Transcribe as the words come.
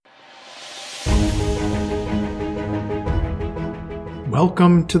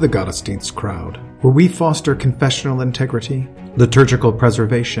Welcome to the Gottesdienst crowd, where we foster confessional integrity, liturgical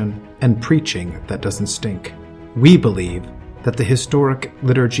preservation, and preaching that doesn't stink. We believe that the historic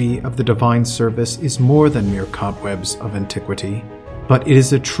liturgy of the divine service is more than mere cobwebs of antiquity, but it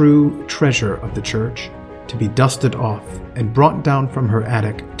is a true treasure of the Church, to be dusted off and brought down from her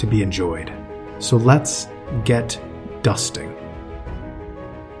attic to be enjoyed. So let's get dusting.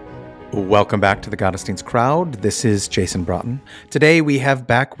 Welcome back to the Gottesdienst crowd. This is Jason Broughton. Today we have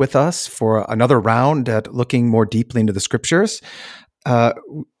back with us for another round at looking more deeply into the Scriptures, Carl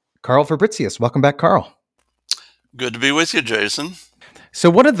Fabricius. Welcome back, Carl. Good to be with you, Jason. So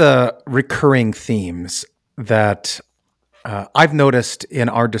one of the recurring themes that I've noticed in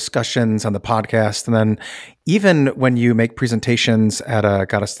our discussions on the podcast, and then even when you make presentations at a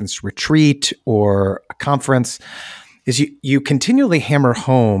Gottesdienst retreat or a conference, is you continually hammer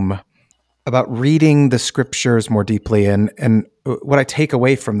home about reading the Scriptures more deeply. And what I take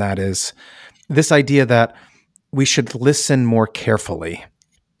away from that is this idea that we should listen more carefully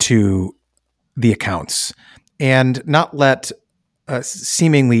to the accounts and not let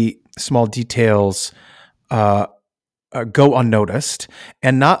seemingly small details go unnoticed,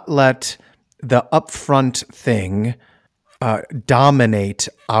 and not let the upfront thing dominate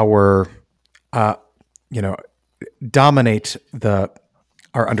our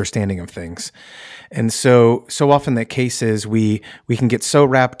understanding of things. And so often the case is we can get so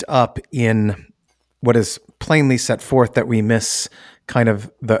wrapped up in what is plainly set forth that we miss kind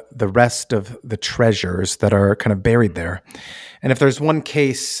of the rest of the treasures that are kind of buried there. And if there's one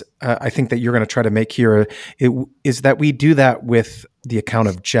case I think that you're going to try to make here, it is that we do that with the account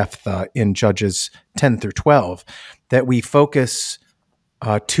of Jephthah in Judges 10 through 12, that we focus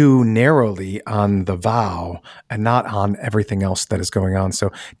too narrowly on the vow and not on everything else that is going on.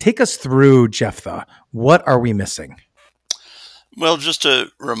 So take us through Jephthah. What are we missing? Well, just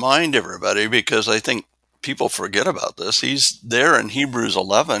to remind everybody, because I think people forget about this, he's there in Hebrews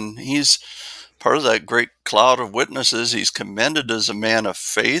 11. He's part of that great cloud of witnesses. He's commended as a man of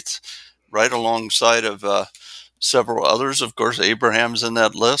faith, right alongside of several others. Of course, Abraham's in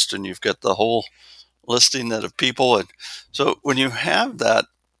that list, and you've got the whole listing that of people. And so when you have that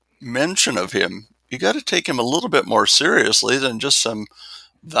mention of him, you got to take him a little bit more seriously than just some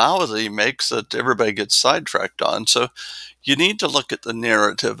vow that he makes that everybody gets sidetracked on. So you need to look at the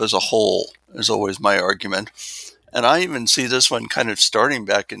narrative as a whole, is always my argument. And I even see this one kind of starting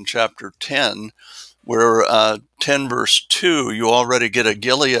back in chapter 10, where 10 verse 2, you already get a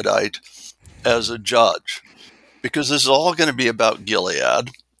Gileadite as a judge, because this is all going to be about Gilead,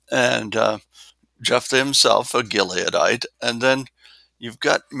 and Jephthah himself, a Gileadite. And then you've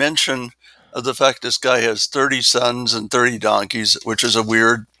got mention of the fact this guy has 30 sons and 30 donkeys, which is a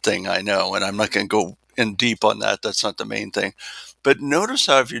weird thing, I know, and I'm not going to go in deep on that. That's not the main thing. But notice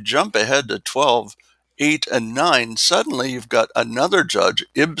how if you jump ahead to 12, 8, and 9, suddenly you've got another judge,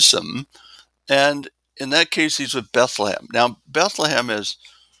 Ibsam, and in that case, he's with Bethlehem. Now, Bethlehem is,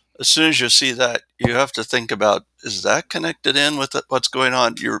 as soon as you see that, you have to think about, is that connected in with what's going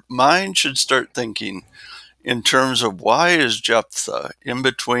on? Your mind should start thinking in terms of, why is Jephthah in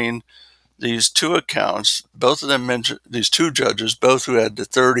between these two accounts? Both of them mention these two judges, both who had the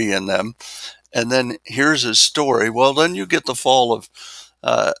 30 in them. And then here's his story. Well, then you get the fall of,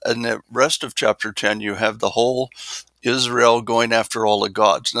 and the rest of chapter 10, you have the whole Israel going after all the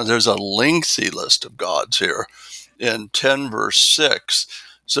gods. Now, there's a lengthy list of gods here in 10 verse 6.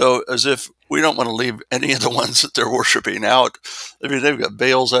 So as if we don't want to leave any of the ones that they're worshiping out. I mean, they've got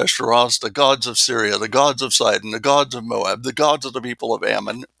Baals, Ashtaroths, the gods of Syria, the gods of Sidon, the gods of Moab, the gods of the people of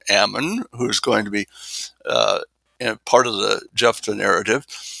Ammon, who's going to be part of the Jephthah narrative,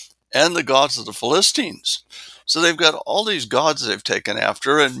 and the gods of the Philistines. So they've got all these gods they've taken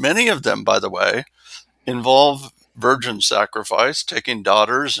after, and many of them, by the way, involve virgin sacrifice, taking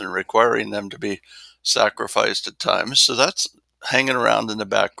daughters and requiring them to be sacrificed at times. So that's hanging around in the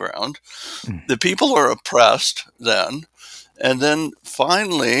background. The people are oppressed then, and then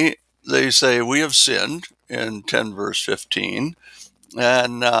finally they say, we have sinned, in 10 verse 15,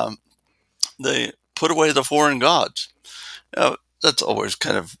 and they put away the foreign gods. Now, that's always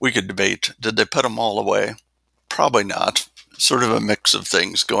kind of, we could debate, did they put them all away? Probably not. Sort of a mix of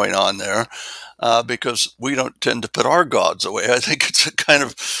things going on there, because we don't tend to put our gods away. I think it's a kind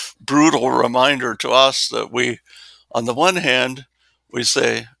of brutal reminder to us that we, on the one hand, we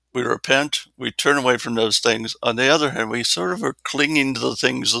say we repent, we turn away from those things. On the other hand, we sort of are clinging to the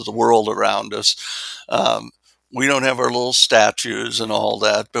things of the world around us. We don't have our little statues and all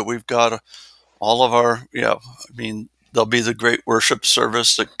that, but we've got all of our, there'll be the great worship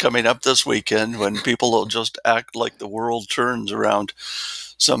service coming up this weekend when people will just act like the world turns around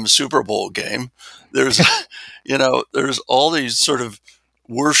some Super Bowl game. There's, there's all these sort of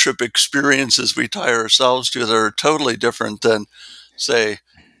worship experiences we tie ourselves to that are totally different than, say,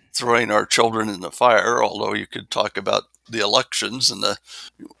 throwing our children in the fire. Although you could talk about the elections and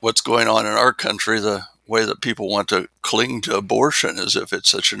what's going on in our country, the way that people want to cling to abortion as if it's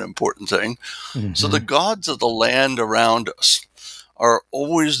such an important thing. Mm-hmm. So the gods of the land around us are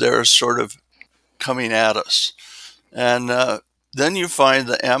always there, sort of coming at us. And then you find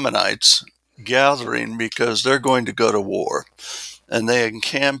the Ammonites gathering because they're going to go to war. And they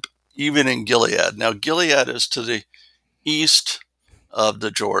encamp even in Gilead. Now, Gilead is to the east of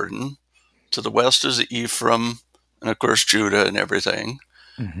the Jordan. To the west is Ephraim, and of course Judah and everything.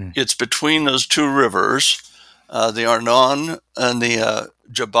 Mm-hmm. It's between those two rivers, the Arnon and the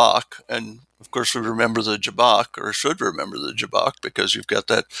Jabbok. And of course we remember the Jabbok, or should remember the Jabbok, because you've got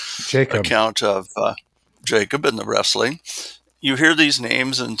that account of Jacob and the wrestling. You hear these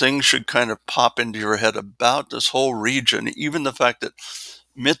names and things should kind of pop into your head about this whole region, even the fact that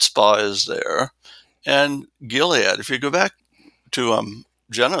Mitzpah is there and Gilead. If you go back to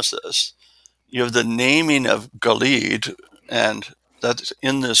Genesis, you have the naming of Gilead, and that's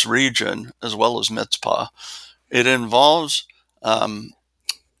in this region as well as Mitzpah. It involves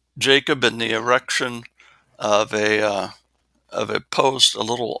Jacob and the erection of a post, a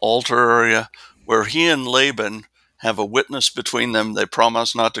little altar area, where he and Laban have a witness between them. They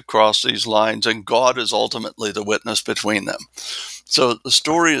promise not to cross these lines, and God is ultimately the witness between them. So the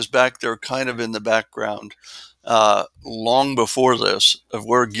story is back there kind of in the background long before this, of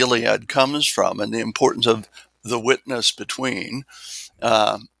where Gilead comes from and the importance of the witness between.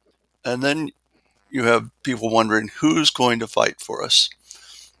 And then you have people wondering, who's going to fight for us?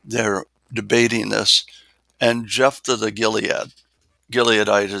 They're debating this. And Jephthah the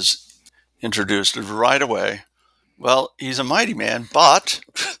Gileadite is introduced right away. Well, he's a mighty man, but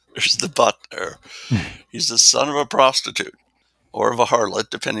there's the but there. He's the son of a prostitute or of a harlot,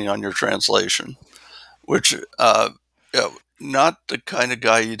 depending on your translation, which not the kind of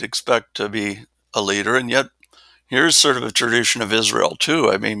guy you'd expect to be a leader. And yet here's sort of a tradition of Israel too.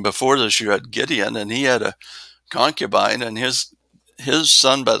 I mean, before this you had Gideon, and he had a concubine, and his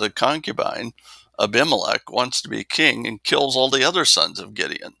son by the concubine, Abimelech, wants to be king and kills all the other sons of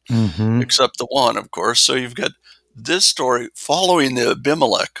Gideon, except the one, of course. So you've got this story following the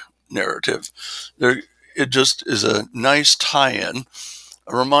Abimelech narrative. It just is a nice tie-in,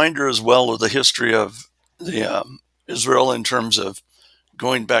 a reminder as well of the history of the Israel in terms of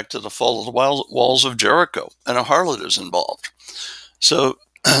going back to the fall of the walls of Jericho, and a harlot is involved. So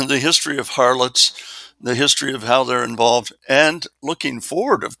the history of harlots, the history of how they're involved, and looking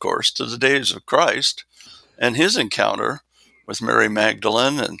forward, of course, to the days of Christ and his encounter with Mary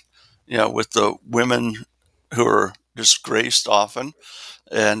Magdalene, and with the women who are disgraced often,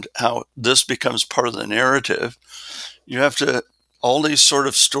 and how this becomes part of the narrative. You have to, all these sort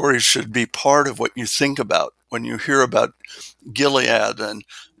of stories should be part of what you think about when you hear about Gilead and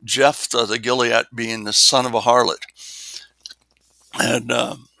Jephthah the Gilead being the son of a harlot. And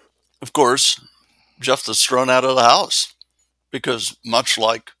of course, Jephthah's thrown out of the house because, much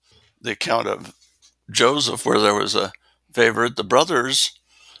like the account of Joseph, where there was a favorite, the brothers,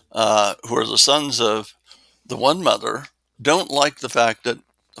 who are the sons of the one mother, don't like the fact that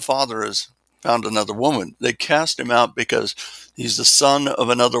the father has found another woman. They cast him out because he's the son of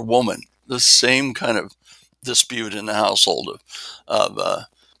another woman. The same kind of dispute in the household of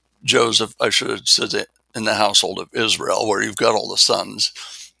Joseph, I should have said it, in the household of Israel, where you've got all the sons.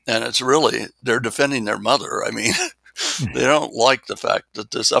 And it's really, they're defending their mother. I mean, they don't like the fact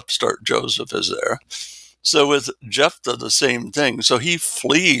that this upstart Joseph is there. So with Jephthah, the same thing. So he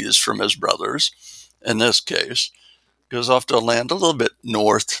flees from his brothers, in this case, goes off to a land a little bit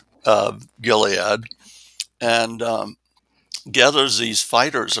north of Gilead, and gathers these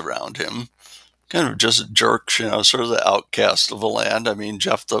fighters around him, kind of just jerks, sort of the outcast of the land. I mean,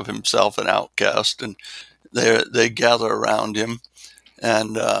 Jephthah himself an outcast, and they gather around him.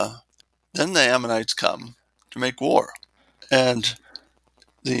 And then the Ammonites come to make war. And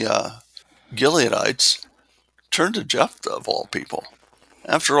the Gileadites turn to Jephthah, of all people.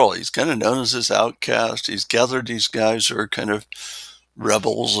 After all, he's kind of known as this outcast. He's gathered these guys who are kind of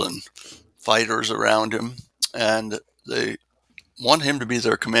rebels and fighters around him, and they want him to be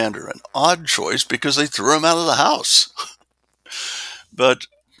their commander. An odd choice, because they threw him out of the house. But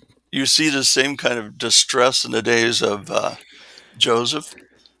you see the same kind of distress in the days of Joseph.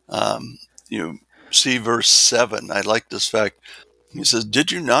 You see verse 7. I like this fact. He says,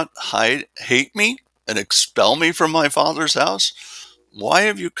 "Did you not hate me and expel me from my father's house? Why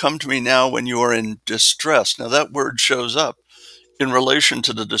have you come to me now when you are in distress? Now that word shows up in relation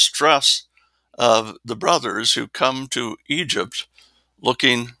to the distress of the brothers who come to Egypt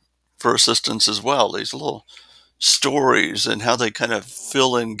looking for assistance as well. These little stories and how they kind of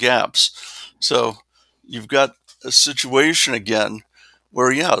fill in gaps. So you've got a situation again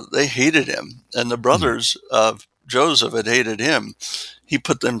where, yeah, they hated him, and the brothers of Joseph had hated him. He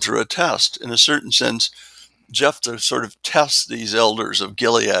put them through a test. In a certain sense, Jephthah sort of tests these elders of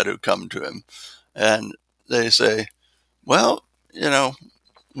Gilead who come to him, and they say, well,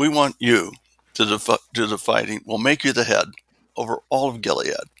 we want you to do the fighting. We'll make you the head over all of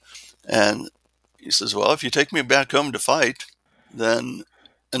Gilead. And he says, well, if you take me back home to fight, then,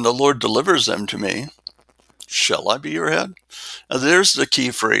 and the Lord delivers them to me, shall I be your head? Now, there's the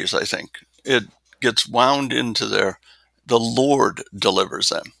key phrase, I think. It gets wound into there. The Lord delivers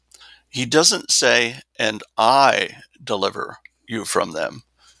them. He doesn't say, and I deliver you from them.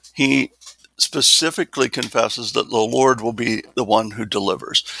 He specifically confesses that the Lord will be the one who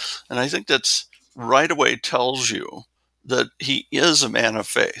delivers. And I think that's right away tells you that he is a man of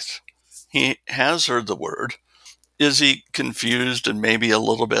faith. He has heard the word. Is he confused and maybe a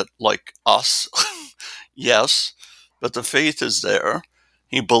little bit like us? Yes, but the faith is there.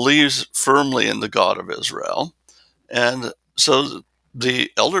 He believes firmly in the God of Israel. And so the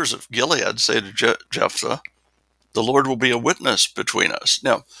elders of Gilead say to Jephthah, the Lord will be a witness between us.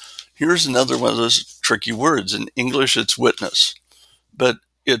 Now, here's another one of those tricky words. In English, it's witness, but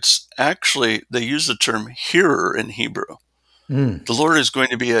it's actually, they use the term hearer in Hebrew. The Lord is going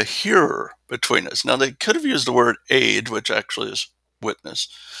to be a hearer between us. Now, they could have used the word aid, which actually is witness.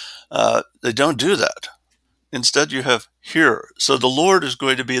 They don't do that. Instead, you have hearer. So the Lord is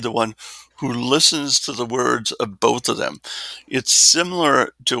going to be the one who listens to the words of both of them. It's similar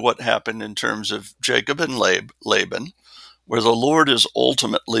to what happened in terms of Jacob and Laban, where the Lord is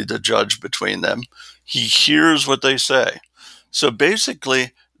ultimately the judge between them. He hears what they say. So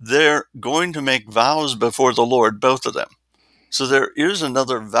basically, they're going to make vows before the Lord, both of them. So there is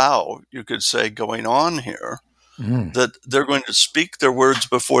another vow, you could say, going on here, that they're going to speak their words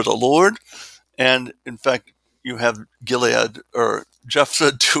before the Lord. And in fact, you have Gilead or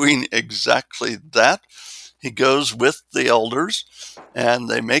Jephthah doing exactly that. He goes with the elders and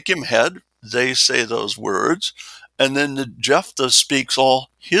they make him head. They say those words. And then Jephthah speaks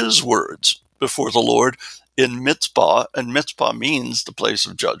all his words before the Lord in Mizpah. And Mizpah means the place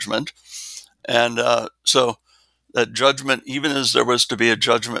of judgment. And so that judgment, even as there was to be a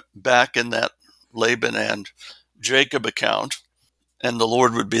judgment back in that Laban and Jacob account, and the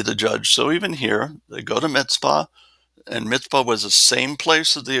Lord would be the judge. So even here, they go to Mizpah, and Mizpah was the same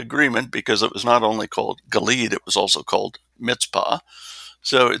place of the agreement because it was not only called Gilead, it was also called Mizpah.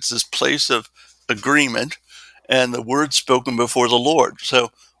 So it's this place of agreement and the word spoken before the Lord.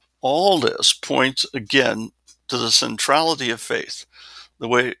 So all this points again to the centrality of faith, the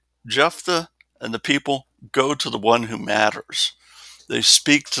way Jephthah and the people go to the one who matters. They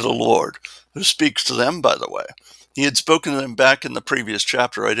speak to the Lord, who speaks to them, by the way. He had spoken to them back in the previous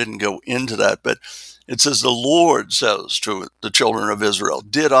chapter. I didn't go into that, but it says, the Lord says to the children of Israel,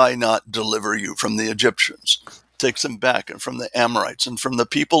 did I not deliver you from the Egyptians? Takes them back, and from the Amorites, and from the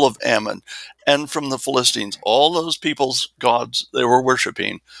people of Ammon, and from the Philistines. All those people's gods they were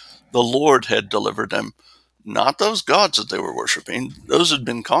worshiping, the Lord had delivered them. Not those gods that they were worshiping. Those had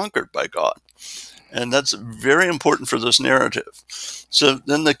been conquered by God. And that's very important for this narrative. So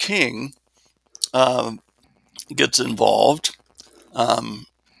then the king gets involved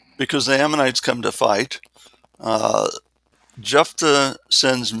because the Ammonites come to fight. Jephthah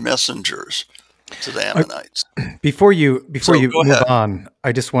sends messengers to the Ammonites. Before you go move ahead. on,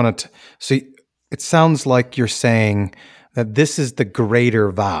 I just wanted to. So it sounds like you're saying that this is the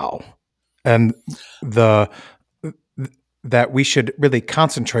greater vow, and that we should really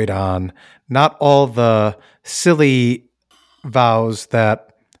concentrate on, not all the silly vows that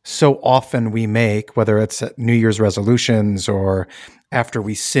so often we make, whether it's at New Year's resolutions or after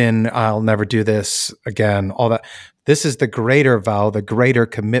we sin, I'll never do this again, all that. This is the greater vow, the greater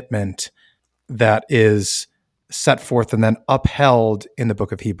commitment that is set forth and then upheld in the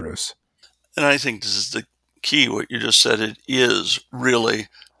book of Hebrews. And I think this is the key, what you just said. It is really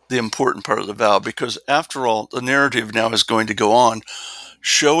the important part of the vow, because after all, the narrative now is going to go on,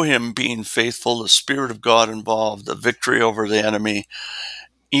 show him being faithful, the Spirit of God involved, the victory over the enemy,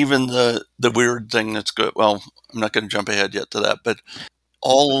 even the weird thing that's good. Well, I'm not going to jump ahead yet to that, but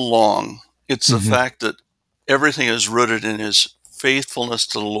all along, it's the fact that everything is rooted in his faithfulness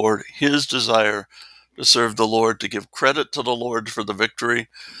to the Lord, his desire to serve the Lord, to give credit to the Lord for the victory,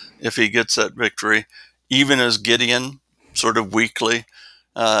 if he gets that victory, even as Gideon, sort of weakly,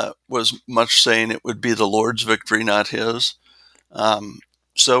 was much saying it would be the Lord's victory, not his.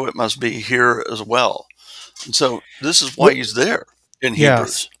 So it must be here as well. And so this is why he's there in Yes.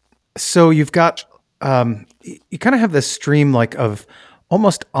 Hebrews. So you've got you kind of have this stream like of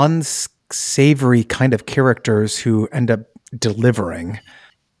almost unsavory kind of characters who end up delivering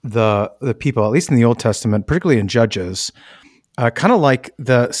the people, at least in the Old Testament, particularly in Judges, kind of like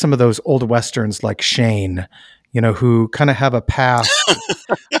some of those old westerns like Shane, who kind of have a past.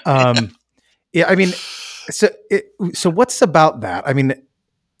 Yeah, I mean, so what's about that? I mean,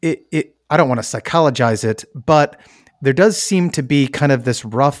 I don't want to psychologize it, but there does seem to be kind of this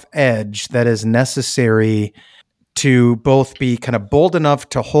rough edge that is necessary to both be kind of bold enough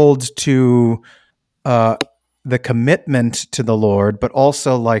to hold to the commitment to the Lord, but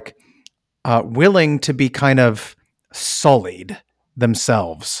also like willing to be kind of sullied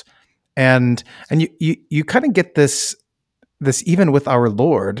themselves. And you kind of get this even with our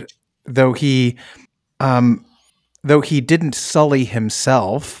Lord, though he didn't sully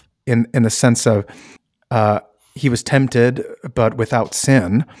himself in the sense of he was tempted but without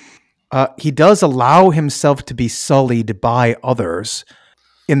sin. He does allow himself to be sullied by others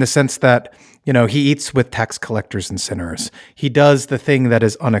in the sense that, he eats with tax collectors and sinners. He does the thing that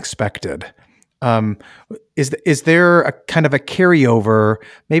is unexpected. Is there a kind of a carryover,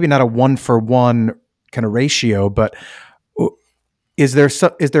 maybe not a 1-for-1 kind of ratio, but is there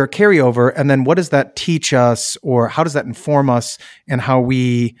a carryover? And then what does that teach us, or how does that inform us in how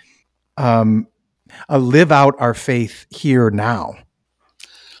we live out our faith here now?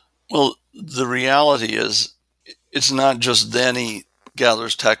 Well, the reality is, it's not just then he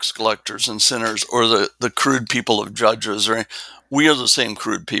gathers tax collectors and sinners, or the crude people of Judges, or we are the same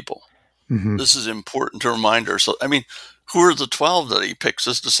crude people. Mm-hmm. This is important to remind ourselves. I mean, who are the 12 that he picks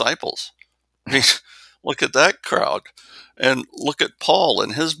as disciples? I mean, look at that crowd, and look at Paul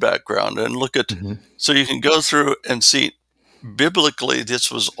and his background, and look at, so you can go through and see biblically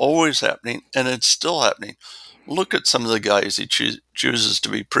this was always happening, and it's still happening. Look at some of the guys he chooses to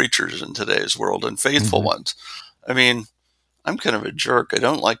be preachers in today's world, and faithful ones. I mean, I'm kind of a jerk. I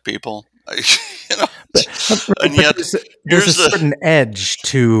don't like people. And yet there's a certain edge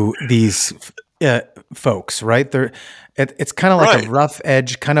to these folks, right? It's kind of like a rough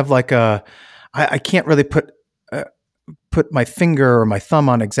edge, kind of like I can't really put my finger or my thumb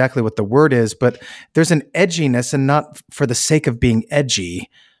on exactly what the word is, but there's an edginess, and not for the sake of being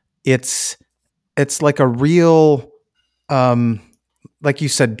edgy. It's like a real, like you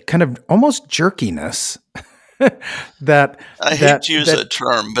said, kind of almost jerkiness. I hate to use that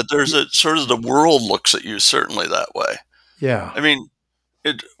term, but there's a sort of, the world looks at you certainly that way. Yeah. I mean,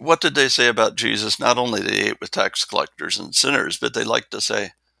 what did they say about Jesus? Not only did he eat with tax collectors and sinners, but they like to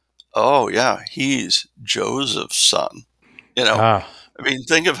say, oh yeah, he's Joseph's son. I mean,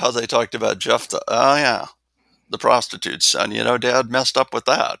 think of how they talked about Jephthah. Oh yeah, the prostitute's son. Dad messed up with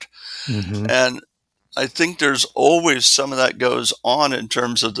that. Mm-hmm. And I think there's always some of that goes on in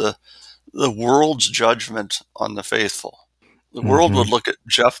terms of the world's judgment on the faithful. The world would look at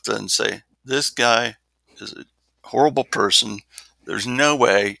Jephthah and say, this guy is a horrible person. There's no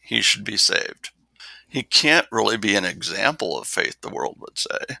way he should be saved. He can't really be an example of faith, the world would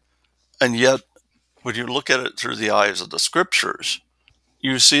say. And yet, when you look at it through the eyes of the scriptures,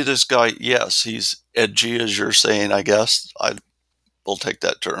 you see this guy, yes, he's edgy, as you're saying, I guess. I will take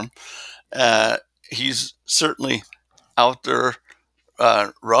that term. He's certainly out there,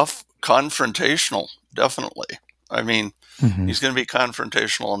 rough, confrontational, definitely. I mean, he's going to be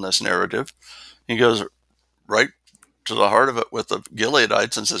confrontational in this narrative. He goes right to the heart of it with the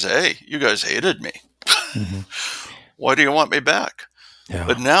Gileadites and says, hey, you guys hated me. Why do you want me back? Yeah.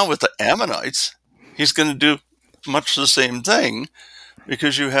 But now with the Ammonites, he's going to do much the same thing,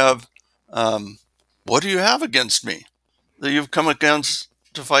 because you have, what do you have against me that you've come against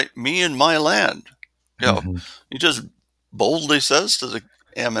to fight me in my land? He just boldly says to the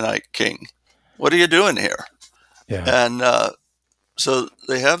Ammonite king, what are you doing here? Yeah. And so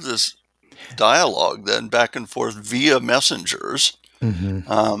they have this dialogue then back and forth via messengers,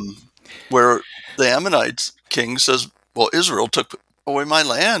 where the Ammonite king says, well, Israel took away my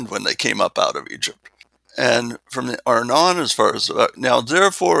land when they came up out of Egypt. And from the Arnon, as far as now,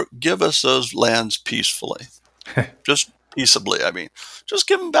 therefore, give us those lands peacefully. Just peaceably, I mean. Just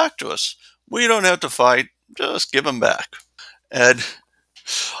give them back to us. We don't have to fight. Just give them back. And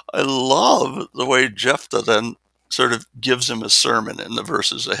I love the way Jephthah then sort of gives him a sermon in the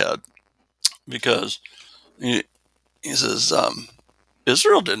verses ahead. Because he says,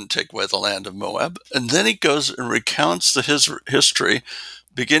 Israel didn't take away the land of Moab. And then he goes and recounts his history,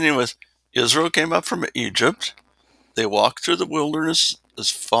 beginning with Israel came up from Egypt. They walked through the wilderness as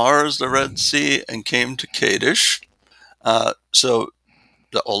far as the Red Sea and came to Kadesh. So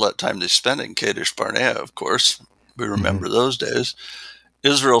all that time they spent in Kadesh Barnea, of course, we remember those days.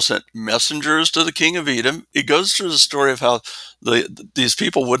 Israel sent messengers to the king of Edom. He goes through the story of how these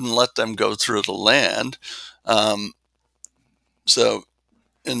people wouldn't let them go through the land. So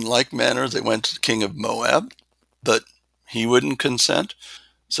in like manner, they went to the king of Moab, but he wouldn't consent.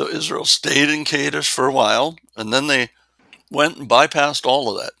 So Israel stayed in Kadesh for a while, and then they went and bypassed all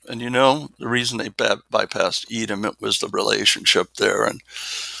of that. And the reason they bypassed Edom, it was the relationship there and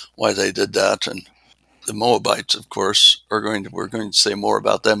why they did that. And the Moabites, of course, we're going to say more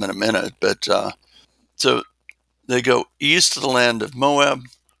about them in a minute. But so they go east of the land of Moab,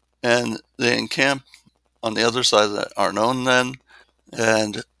 and they encamp on the other side of the Arnon then.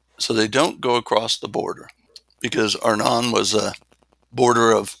 And so they don't go across the border because Arnon was a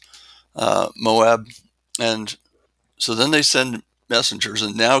border of Moab. And so then they send messengers,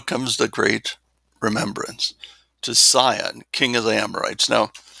 and now comes the great remembrance to Sihon, king of the Amorites.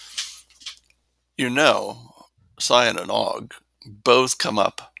 Now, Sihon and Og both come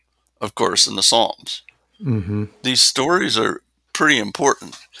up, of course, in the Psalms. Mm-hmm. These stories are pretty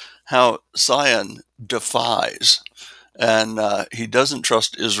important. How Sihon defies, and he doesn't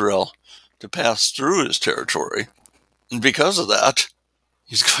trust Israel to pass through his territory. And because of that,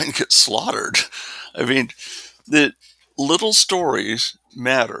 he's going to get slaughtered. I mean, the little stories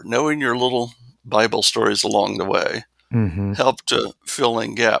matter. Knowing your little Bible stories along the way help to fill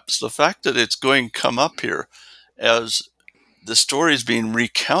in gaps. The fact that it's going to come up here as the stories being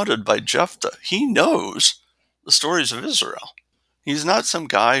recounted by Jephthah, he knows the stories of Israel. He's not some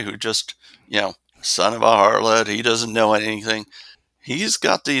guy who just, son of a harlot, he doesn't know anything. He's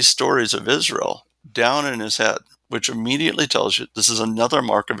got these stories of Israel down in his head, which immediately tells you this is another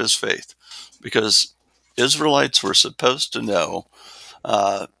mark of his faith, because Israelites were supposed to know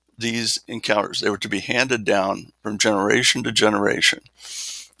these encounters. They were to be handed down from generation to generation,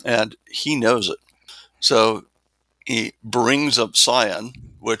 and he knows it. So he brings up Sihon,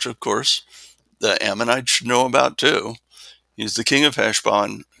 which, of course, the Ammonites should know about too. He's the king of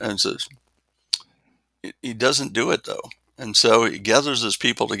Heshbon, and says he doesn't do it, though. And so he gathers his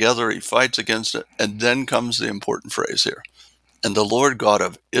people together, he fights against it, and then comes the important phrase here. And the Lord God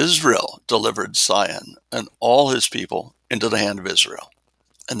of Israel delivered Sihon and all his people into the hand of Israel,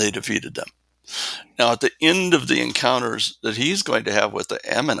 and they defeated them. Now, at the end of the encounters that he's going to have with the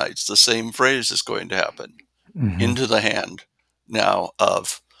Ammonites, the same phrase is going to happen, into the hand now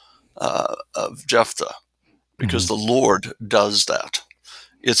of Jephthah, because the Lord does that.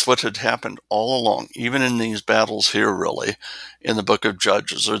 It's what had happened all along, even in these battles here, really, in the book of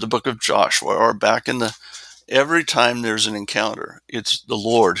Judges or the book of Joshua, or back in every time there's an encounter, it's the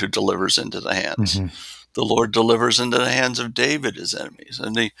Lord who delivers into the hands. The Lord delivers into the hands of David, his enemies.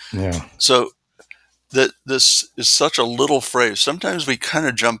 And so this is such a little phrase. Sometimes we kind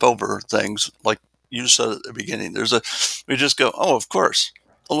of jump over things, like you said at the beginning. We just go, oh, of course,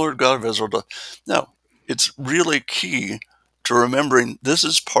 the Lord God of Israel. No, it's really key to remembering this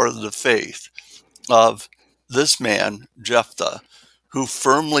is part of the faith of this man, Jephthah, who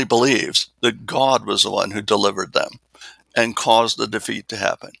firmly believes that God was the one who delivered them and caused the defeat to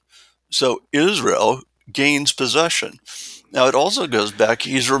happen. So Israel gains possession. Now, it also goes back,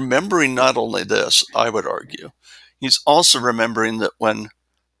 he's remembering not only this, I would argue, he's also remembering that when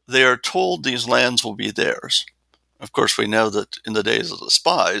they are told these lands will be theirs, of course, we know that in the days of the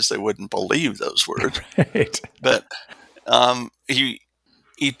spies, they wouldn't believe those words. Right. But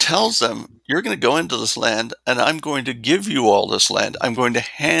he tells them, you're going to go into this land, and I'm going to give you all this land. I'm going to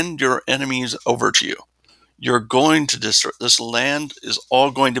hand your enemies over to you. You're going to destroy this land, is all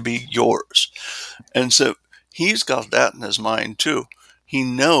going to be yours. And so he's got that in his mind too. He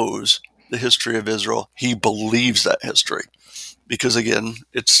knows the history of Israel. He believes that history, because again,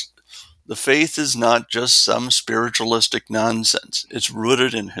 the faith is not just some spiritualistic nonsense. It's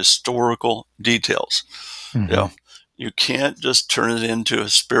rooted in historical details. You can't just turn it into a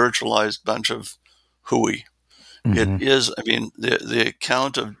spiritualized bunch of hooey. It is, the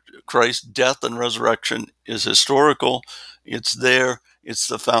account of Christ's death and resurrection is historical. It's there. It's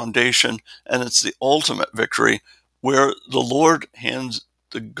the foundation, and it's the ultimate victory, where the Lord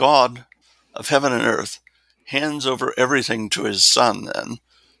the God of heaven and earth, hands over everything to his Son then,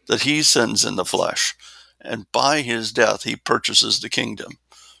 that he sends in the flesh. And by his death, he purchases the kingdom.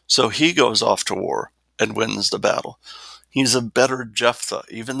 So he goes off to war and wins the battle. He's a better Jephthah,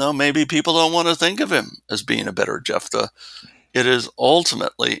 even though maybe people don't want to think of him as being a better Jephthah. it is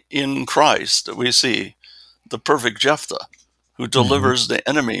ultimately in Christ that we see the perfect Jephthah, who delivers the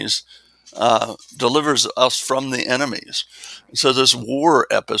enemies, delivers us from the enemies. So this war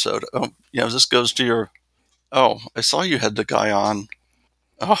episode, this goes to your, I saw you had the guy on,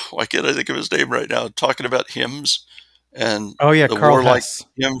 why can't I think of his name right now, talking about hymns and Oh yeah, the Carl warlike Hess.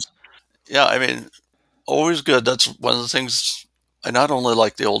 hymns. Yeah, I mean, always good. That's one of the things I not only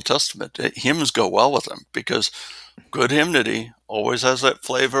like the Old Testament, hymns go well with them because good hymnody always has that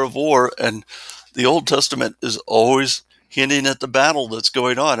flavor of war, and the Old Testament is always hinting at the battle that's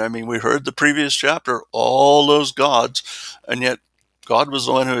going on. I mean, we heard the previous chapter, all those gods, and yet God was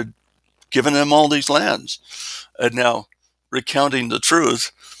the one who had given them all these lands. And now, recounting the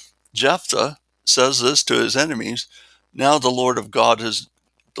truth, Jephthah says this to his enemies. Now the Lord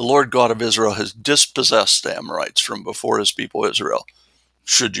God of Israel has dispossessed the Amorites from before his people Israel.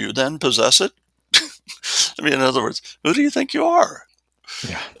 Should you then possess it? I mean, in other words, who do you think you are?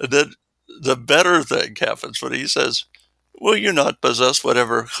 Yeah. And then the better thing happens when he says, will you not possess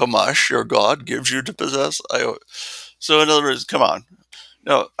whatever Hamash, your God, gives you to possess? So in other words, come on.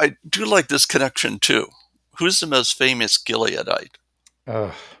 Now, I do like this connection too. Who's the most famous Gileadite?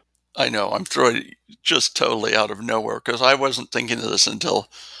 Ugh. I know, I'm throwing just totally out of nowhere because I wasn't thinking of this until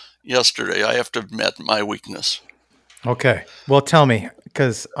yesterday. I have to admit my weakness. Okay. Well, tell me,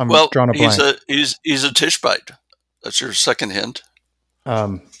 because I'm Well, drawing a he's blank. a Tishbite. That's your second hint.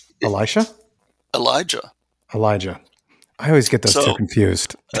 Elisha? Elijah. Elijah. I always get those two So,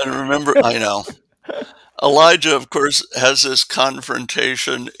 confused. and remember, I know. Elijah, of course, has this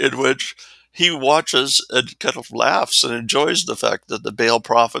confrontation in which he watches and kind of laughs and enjoys the fact that the Baal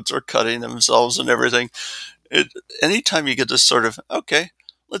prophets are cutting themselves and everything. Anytime you get this sort of, okay,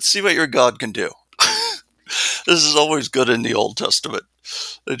 let's see what your God can do. This is always good in the Old Testament.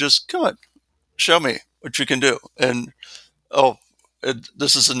 They just, come on, show me what you can do. And,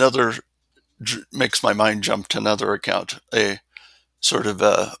 this is another, makes my mind jump to another account, a sort of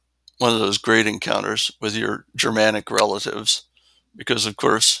one of those great encounters with your Germanic relatives, because of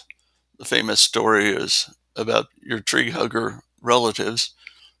course the famous story is about your tree hugger relatives.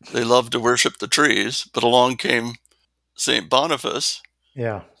 They love to worship the trees, but along came St. Boniface,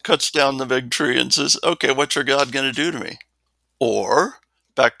 Yeah. cuts down the big tree and says, okay, what's your God going to do to me? Or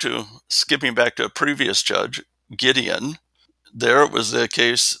skipping back to a previous judge, Gideon, there it was the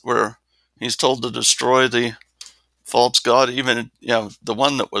case where he's told to destroy the false god, even the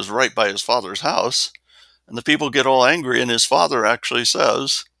one that was right by his father's house, and the people get all angry, and his father actually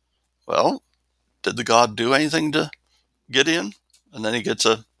says, well, did the god do anything to Gideon? And then he gets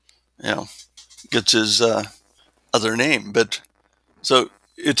his other name. But so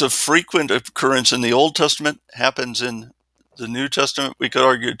it's a frequent occurrence in the Old Testament, happens in the New Testament, we could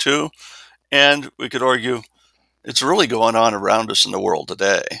argue too, and we could argue it's really going on around us in the world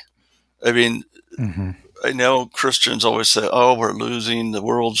today. I mean, Mm-hmm. I know Christians always say, oh, we're losing, the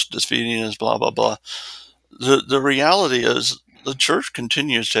world's defeating us, blah, blah, blah. The reality is the church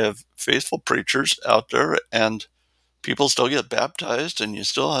continues to have faithful preachers out there, and people still get baptized, and you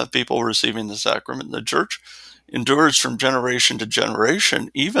still have people receiving the sacrament. The church endures from generation to generation,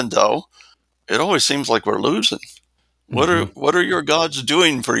 even though it always seems like we're losing. Mm-hmm. What are your gods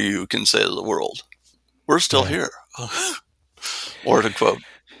doing for you, can say to the world. We're still Yeah. here. Or to quote, of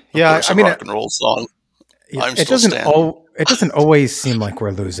Yeah. course, I a mean, rock and roll song, yeah, I'm still standing. it doesn't always seem like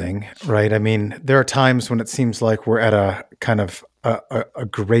we're losing, right? I mean, there are times when it seems like we're at a kind of a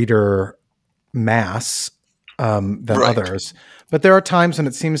greater mass than Right. others, but there are times when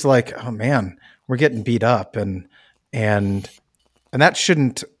it seems like, oh man, we're getting beat up, and that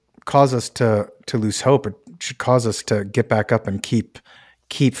shouldn't cause us to lose hope. It should cause us to get back up and keep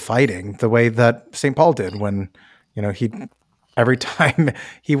fighting the way that St. Paul did when he every time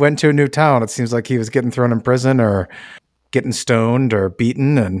he went to a new town, it seems like he was getting thrown in prison or getting stoned or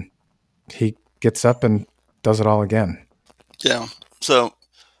beaten, and he gets up and does it all again. Yeah. So,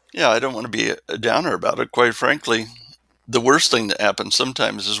 yeah, I don't want to be a downer about it. Quite frankly, the worst thing that happens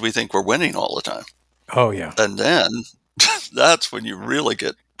sometimes is we think we're winning all the time. Oh yeah. And then that's when you really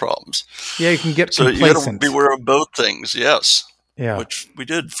get problems. Yeah, you can get So you got to complacent. beware of both things, yes, Yeah. which we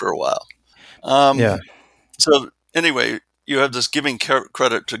did for a while. Um, Yeah. so anyway, you have this giving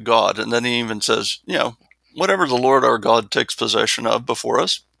credit to God, and then he even says, whatever the Lord our God takes possession of before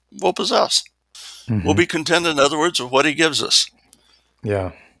us, we'll possess. We'll Mm-hmm. be content, in other words, with what he gives us.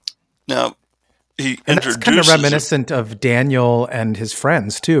 Yeah. Now, he And that's kind of introduces it. reminiscent of Daniel and his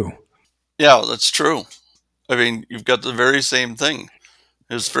friends too. Yeah, that's true. I mean, you've got the very same thing.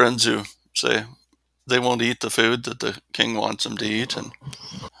 His friends who say they won't eat the food that the king wants them to eat, and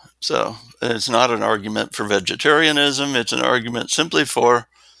So it's not an argument for vegetarianism. It's an argument simply for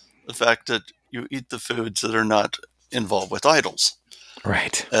the fact that you eat the foods that are not involved with idols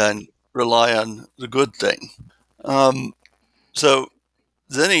Right. and rely on the good thing. So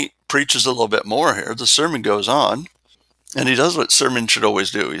then he preaches a little bit more here. The sermon goes on, and he does what sermons should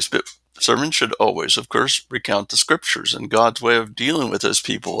always do. Sermons should always, of course, recount the scriptures and God's way of dealing with his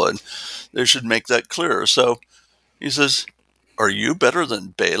people, and they should make that clear. So he says, "Are you better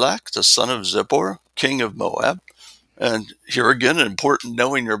than Balak, the son of Zippor, king of Moab?" And here again, important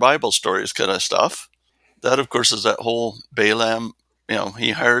knowing your Bible stories kind of stuff. That, of course, is that whole Balaam.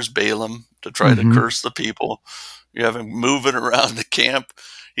 He hires Balaam to try to curse the people. You have him moving around the camp.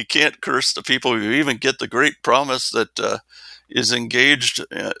 He can't curse the people. You even get the great promise that is engaged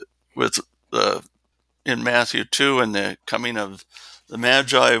with in Matthew 2 and the coming of the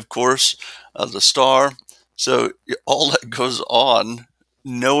Magi, of course, the star. So all that goes on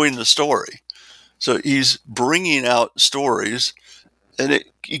knowing the story. So he's bringing out stories, and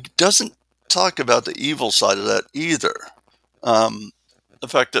he doesn't talk about the evil side of that either. The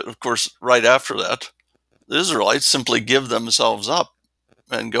fact that, of course, right after that, the Israelites simply give themselves up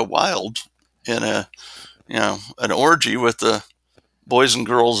and go wild in an orgy with the boys and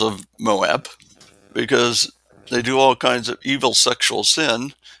girls of Moab, because they do all kinds of evil sexual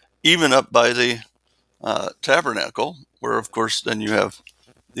sin, even up by the tabernacle, where, of course, then you have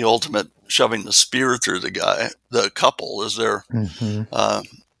the ultimate shoving the spear through the couple, as they're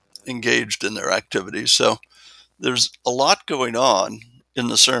engaged in their activities. So there's a lot going on in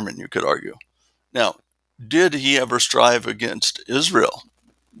the sermon, you could argue. Now, did he ever strive against Israel?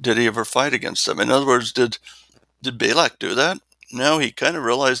 Did he ever fight against them? In other words, did Balak do that? No, he kind of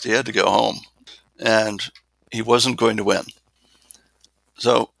realized he had to go home, and he wasn't going to win.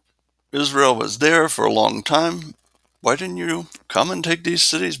 So Israel was there for a long time. Why didn't you come and take these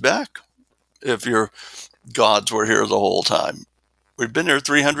cities back if your gods were here the whole time? We've been here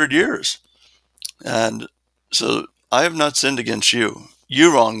 300 years. And so I have not sinned against you.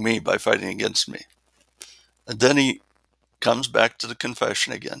 You wronged me by fighting against me. And then he comes back to the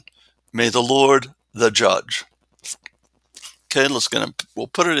confession again. May the Lord, the judge. Okay, we'll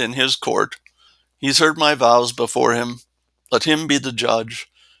put it in his court. He's heard my vows before him. Let him be the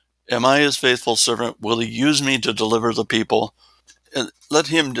judge. Am I his faithful servant? Will he use me to deliver the people? And let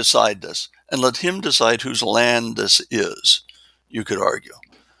him decide this. And let him decide whose land this is, you could argue.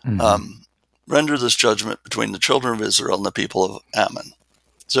 Render this judgment between the children of Israel and the people of Ammon.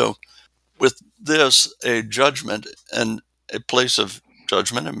 So with this, a judgment and a place of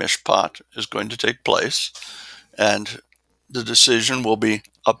judgment, a mishpat, is going to take place. And the decision will be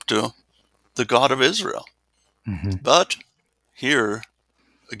up to the God of Israel. But here,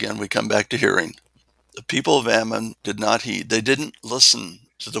 again, we come back to hearing. The people of Ammon did not heed. They didn't listen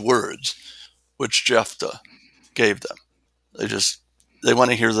to the words which Jephthah gave them. They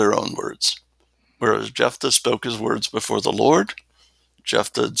want to hear their own words. Whereas Jephthah spoke his words before the Lord,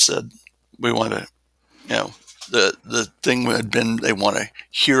 Jephthah said, we want to, the thing had been they want to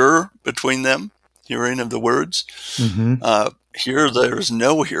hear between them, hearing of the words. Here there's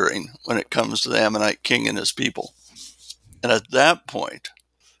no hearing when it comes to the Ammonite king and his people. And at that point,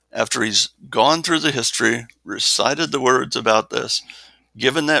 after he's gone through the history, recited the words about this,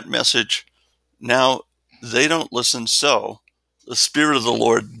 given that message, now they don't listen. So the Spirit of the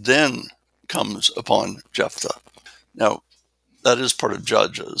Lord then comes upon Jephthah. Now, that is part of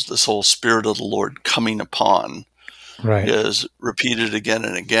Judges. This whole Spirit of the Lord coming upon is repeated again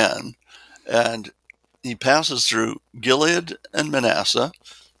and again. And he passes through Gilead and Manasseh,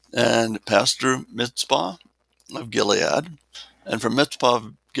 and passed through Mizpah of Gilead. And from Mizpah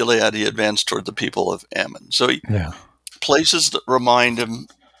of Gilead, he advanced toward the people of Ammon. So he places that remind him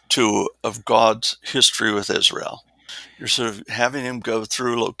of God's history with Israel. You're sort of having him go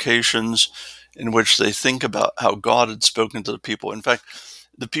through locations in which they think about how God had spoken to the people. In fact,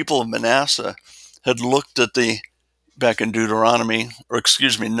 the people of Manasseh had looked at back in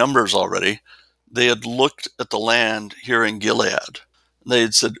Numbers already, they had looked at the land here in Gilead. They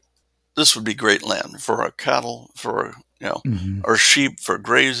had said, this would be great land for our cattle, for our sheep, for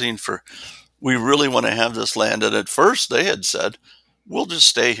grazing, we really want to have this land. And at first they had said, we'll just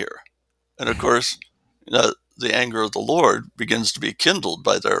stay here. And of course, the anger of the Lord begins to be kindled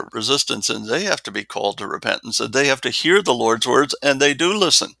by their resistance, and they have to be called to repentance, and they have to hear the Lord's words, and they do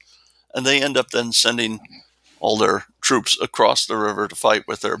listen. And they end up then sending all their troops across the river to fight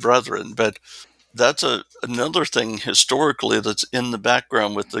with their brethren. But that's another thing historically that's in the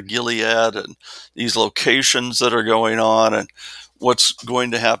background with the Gilead and these locations that are going on. And what's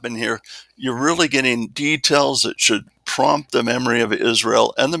going to happen here, you're really getting details that should prompt the memory of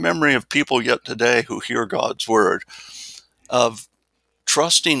Israel and the memory of people yet today who hear God's word, of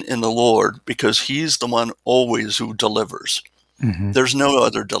trusting in the Lord because he's the one always who delivers. Mm-hmm. There's no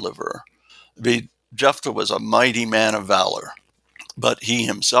other deliverer. Jephthah was a mighty man of valor, but he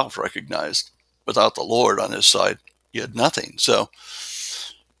himself recognized without the Lord on his side, he had nothing. So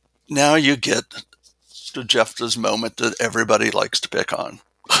now you get to Jephthah's moment that everybody likes to pick on.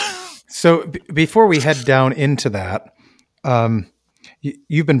 So before we head down into that,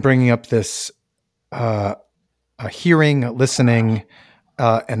 you've been bringing up this hearing, listening,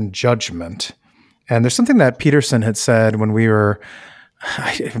 and judgment. And there's something that Peterson had said when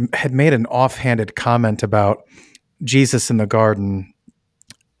I had made an offhanded comment about Jesus in the Garden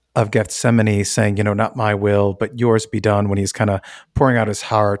of Gethsemane saying, not my will, but yours be done, when he's kind of pouring out his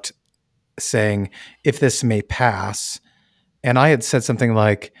heart, saying, if this may pass. And I had said something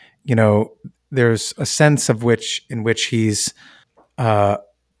like, there's a sense in which he's asking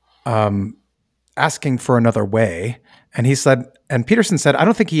for another way. And Peterson said, I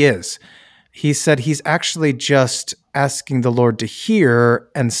don't think he is. He said he's actually just asking the Lord to hear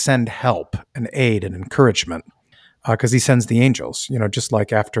and send help and aid and encouragement, because he sends the angels, just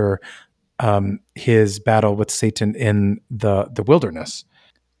like after his battle with Satan in the wilderness.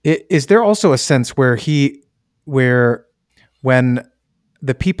 Is there also a sense where when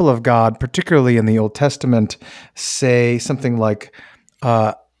the people of God, particularly in the Old Testament, say something like,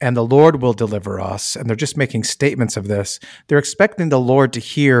 and the Lord will deliver us, and they're just making statements of this, they're expecting the Lord to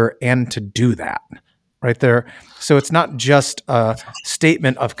hear and to do that, right there. So it's not just a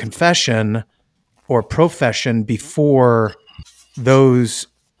statement of confession or profession before those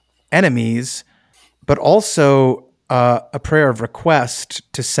enemies, but also a prayer of request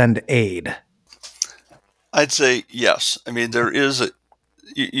to send aid. I'd say yes. I mean,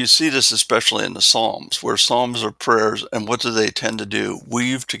 you see this especially in the Psalms, where Psalms are prayers, and what do they tend to do?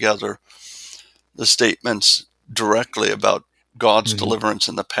 Weave together the statements directly about God's deliverance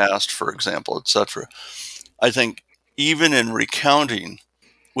in the past, for example, etc. I think even in recounting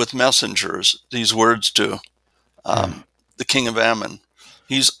with messengers these words to the king of Ammon,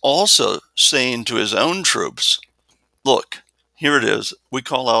 he's also saying to his own troops, look, here it is. We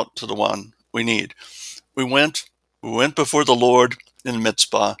call out to the one we need. We went before the Lord in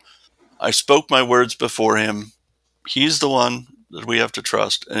Mizpah. I spoke my words before him. He's the one that we have to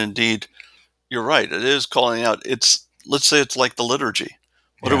trust. And indeed, you're right. It is calling out. Let's say it's like the liturgy.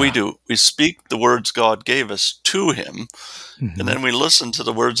 What do? We speak the words God gave us to him, and then we listen to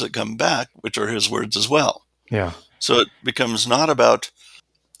the words that come back, which are his words as well. Yeah. So it becomes not about,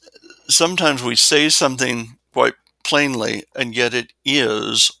 sometimes we say something quite plainly, and yet it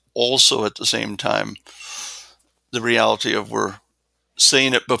is also at the same time the reality of we're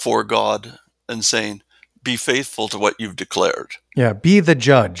saying it before God and saying, be faithful to what you've declared. Yeah, be the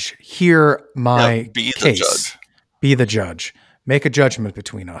judge. Hear my be case. The judge. Be the judge. Make a judgment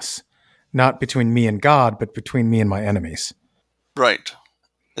between us. Not between me and God, but between me and my enemies. Right.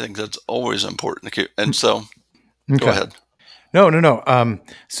 I think that's always important to keep. And so, Go ahead. No.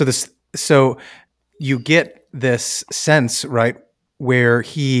 So you get this sense, right, where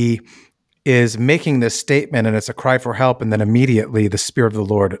he is making this statement and it's a cry for help, and then immediately the Spirit of the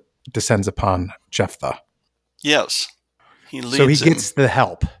Lord descends upon Jephthah. Yes. He leads so he gets the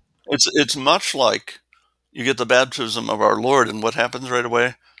help. It's much like you get the baptism of our Lord, and what happens right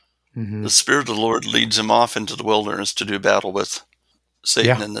away? The Spirit of the Lord leads him off into the wilderness to do battle with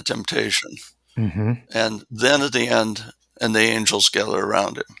Satan and the temptation. And then at the end, and the angels gather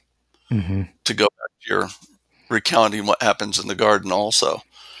around him to go back to your recounting what happens in the garden also.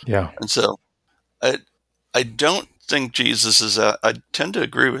 Yeah. And so I don't think Jesus is I tend to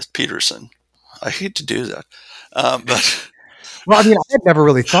agree with Peterson. I hate to do that. But well, I mean, I had never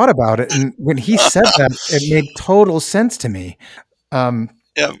really thought about it. And when he said that, it made total sense to me. I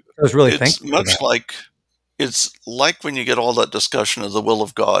was really thankful for that. It's like when you get all that discussion of the will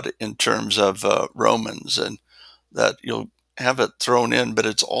of God in terms of Romans, and that you'll have it thrown in, but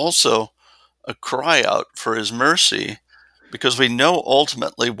it's also a cry out for his mercy, because we know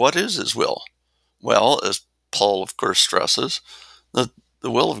ultimately what is his will. Well, as Paul, of course, stresses, the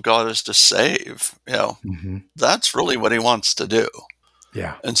will of God is to save. That's really what he wants to do.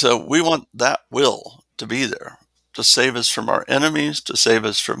 Yeah. And so we want that will to be there, to save us from our enemies, to save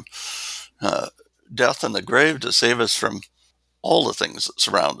us from death and the grave, to save us from all the things that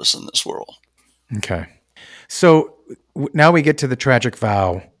surround us in this world. Okay. So now we get to the tragic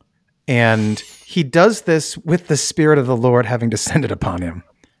vow, and he does this with the Spirit of the Lord having descended upon him.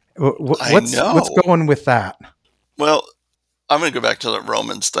 What's going with that? Well, I'm going to go back to the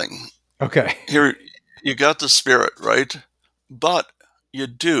Romans thing. Okay. Here, you got the Spirit, right? But you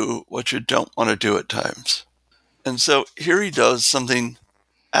do what you don't want to do at times. And so here he does something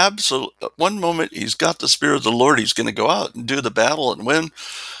absolute. One moment he's got the Spirit of the Lord, he's going to go out and do the battle and win.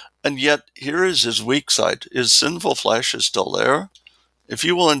 And yet here is his weak side. His sinful flesh is still there. If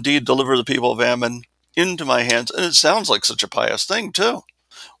you will indeed deliver the people of Ammon into my hands, and it sounds like such a pious thing too.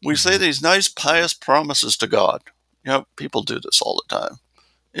 We say these nice pious promises to God. People do this all the time.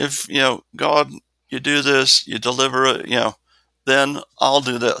 If, God, you do this, you deliver it, then I'll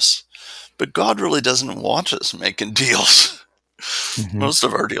do this. But God really doesn't want us making deals. Most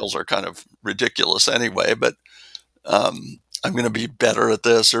of our deals are kind of ridiculous anyway, but I'm going to be better at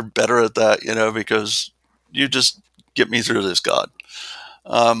this or better at that, because you just get me through this, God.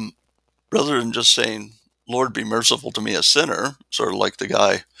 Rather than just saying, Lord, be merciful to me, a sinner, sort of like the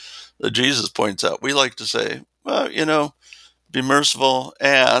guy that Jesus points out, we like to say, well, be merciful,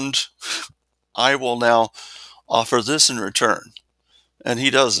 and I will now offer this in return. And he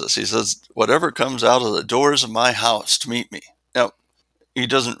does this. He says, whatever comes out of the doors of my house to meet me. Now, he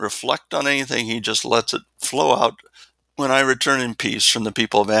doesn't reflect on anything. He just lets it flow out. When I return in peace from the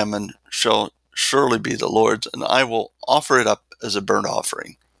people of Ammon shall surely be the Lord's, and I will offer it up as a burnt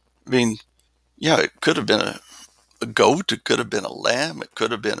offering. I mean, yeah, it could have been a goat. It could have been a lamb. It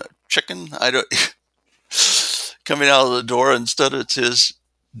could have been a chicken. Coming out of the door. Instead, it's his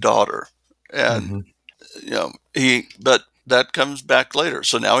daughter. And, but that comes back later.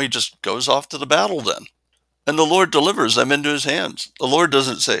 So now he just goes off to the battle then. And the Lord delivers them into his hands. The Lord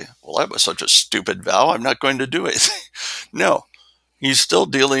doesn't say, well, that was such a stupid vow, I'm not going to do anything. No, he's still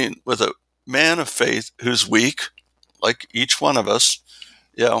dealing with a man of faith who's weak, like each one of us.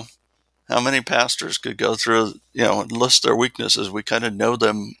 How many pastors could go through, and list their weaknesses? We kind of know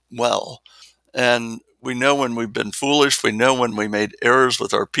them well. And we know when we've been foolish. We know when we made errors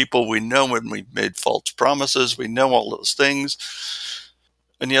with our people. We know when we made false promises. We know all those things.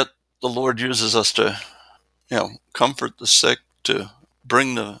 And yet the Lord uses us to comfort the sick, to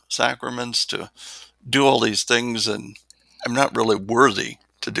bring the sacraments, to do all these things. And I'm not really worthy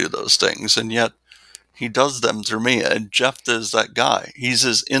to do those things. And yet he does them through me. And Jephthah is that guy. He's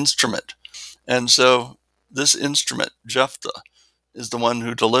his instrument. And so this instrument, Jephthah, is the one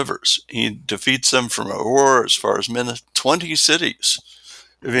who delivers. He defeats them from a war as far as 20 cities.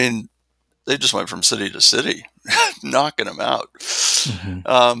 I mean, they just went from city to city, knocking them out.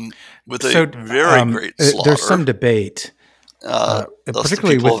 With a very great slaughter. There's some debate,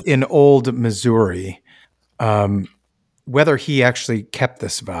 particularly in old Missouri, whether he actually kept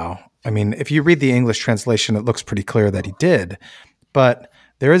this vow. I mean, if you read the English translation, it looks pretty clear that he did. But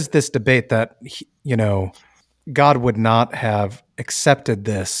there is this debate that, God would not have accepted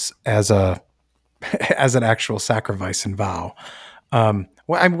this as an actual sacrifice and vow.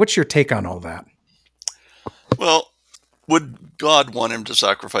 What's your take on all that? Well, would God want him to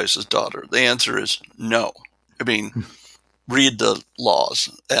sacrifice his daughter? The answer is no. I mean, read the laws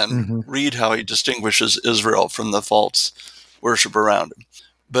and read how he distinguishes Israel from the false worship around him.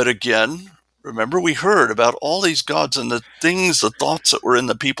 But again, remember we heard about all these gods and the thoughts that were in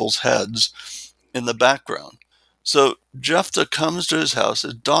the people's heads in the background. So Jephthah comes to his house.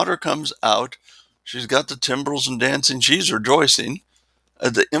 His daughter comes out. She's got the timbrels and dancing. She's rejoicing.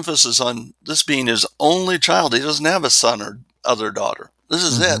 The emphasis on this being his only child. He doesn't have a son or other daughter. This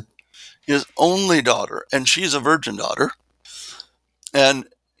is it. His only daughter. And she's a virgin daughter. And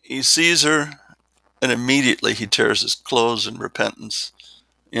he sees her, and immediately he tears his clothes in repentance.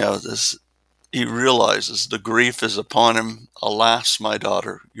 He realizes the grief is upon him. Alas, my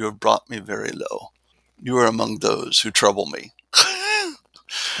daughter, you have brought me very low. You are among those who trouble me.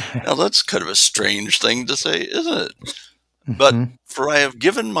 Now, that's kind of a strange thing to say, isn't it? But for I have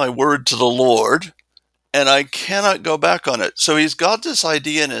given my word to the Lord, and I cannot go back on it. So he's got this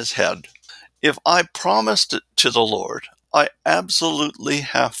idea in his head. If I promised it to the Lord, I absolutely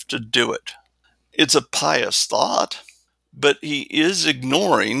have to do it. It's a pious thought, but he is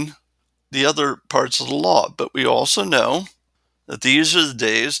ignoring the other parts of the law. But we also know that these are the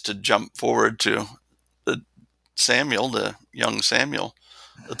days to jump forward to Samuel, the young Samuel,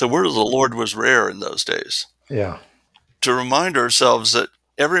 that the word of the Lord was rare in those days. Yeah. To remind ourselves that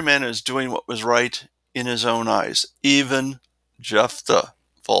every man is doing what was right in his own eyes. Even Jephthah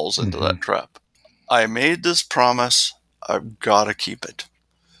falls into that trap. I made this promise. I've got to keep it.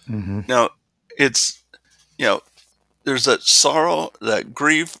 Now, it's, there's that sorrow, that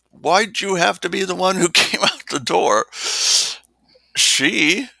grief. Why'd you have to be the one who came out the door?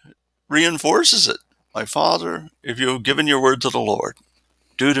 She reinforces it. My father, if you have given your word to the Lord,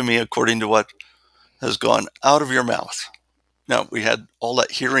 do to me according to what has gone out of your mouth. Now, we had all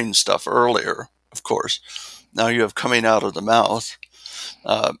that hearing stuff earlier, of course. Now you have coming out of the mouth.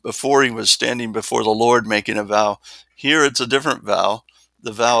 Before he was standing before the Lord making a vow. Here it's a different vow,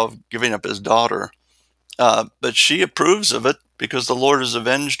 the vow of giving up his daughter. But she approves of it because the Lord has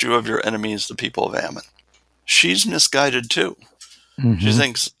avenged you of your enemies, the people of Ammon. She's misguided too. She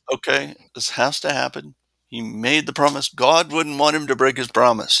thinks, okay, this has to happen. He made the promise. God wouldn't want him to break his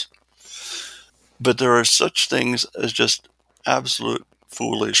promise. But there are such things as just absolute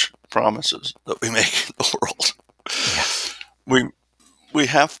foolish promises that we make in the world. Yeah. We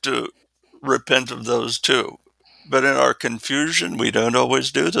have to repent of those too. But in our confusion, we don't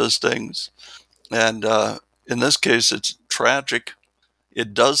always do those things. And in this case, it's tragic.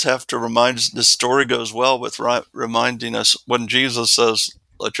 It does have to remind us, the story goes well with reminding us when Jesus says,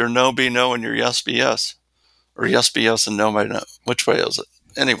 let your no be no and your yes be yes. Or yes be yes and no be no. Which way is it?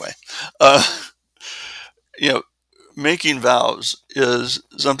 Anyway, you know, making vows is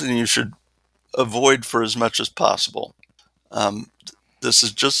something you should avoid for as much as possible. This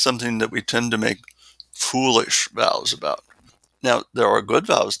is just something that we tend to make foolish vows about. Now, there are good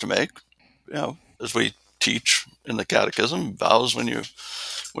vows to make, as we teach in the Catechism, vows when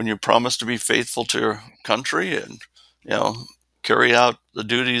you promise to be faithful to your country and, carry out the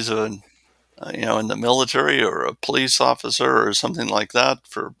duties of in the military or a police officer or something like that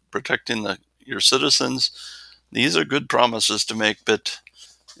for protecting your citizens. These are good promises to make, but,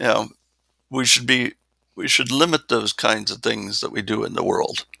 we should limit those kinds of things that we do in the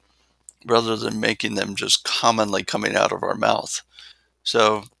world rather than making them just commonly coming out of our mouth.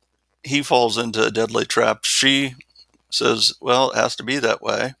 So he falls into a deadly trap. She says, well, it has to be that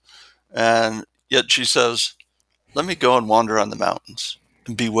way. And yet she says, let me go and wander on the mountains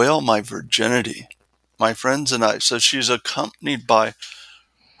and bewail my virginity, my friends and I. So she's accompanied by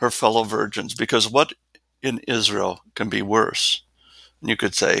her fellow virgins, because what in Israel can be worse? And you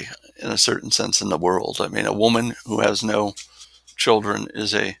could say, in a certain sense, in the world. I mean, a woman who has no children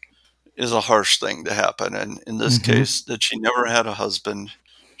is a harsh thing to happen. And in this case, that she never had a husband,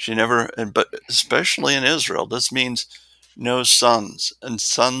 but especially in Israel, this means no sons, and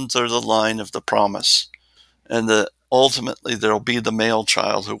sons are the line of the promise, and ultimately there'll be the male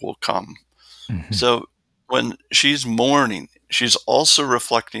child who will come. So when she's mourning, she's also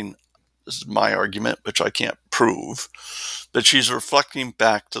reflecting, this is my argument, which I can't prove, but she's reflecting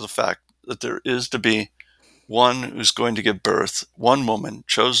back to the fact that there is to be one who's going to give birth, one woman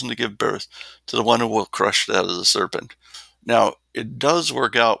chosen to give birth to the one who will crush the head of the serpent. Now, it does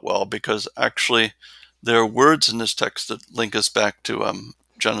work out well, because actually there are words in this text that link us back to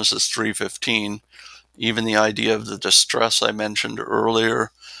Genesis 3:15, even the idea of the distress I mentioned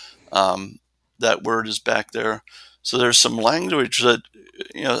earlier. That word is back there. So there's some language that,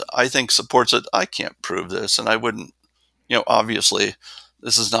 I think supports it. I can't prove this, and I wouldn't, obviously,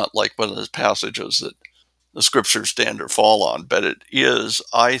 this is not like one of those passages that the scriptures stand or fall on, but it is,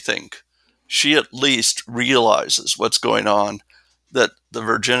 I think, she at least realizes what's going on, that the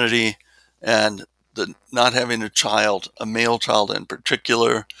virginity and the not having a child, a male child in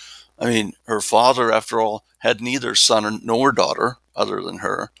particular. I mean, her father, after all, had neither son nor daughter other than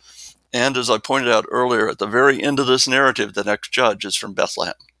her. And as I pointed out earlier, at the very end of this narrative, the next judge is from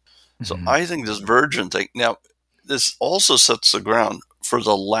Bethlehem. So I think this virgin thing, now, this also sets the ground for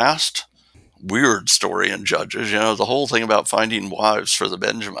the last weird story in Judges, the whole thing about finding wives for the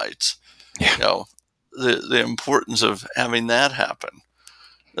Benjamites, the importance of having that happen.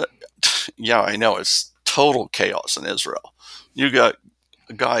 Yeah, I know, it's total chaos in Israel. You got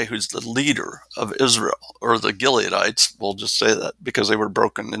a guy who's the leader of Israel, or the Gileadites, we'll just say that because they were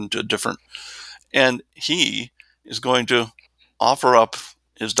broken into different, and he is going to offer up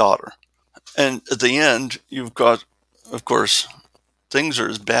his daughter. And at the end, you've got, of course, things are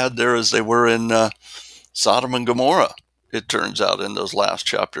as bad there as they were in Sodom and Gomorrah, it turns out, in those last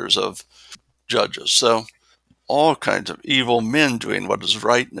chapters of Judges. So all kinds of evil men doing what is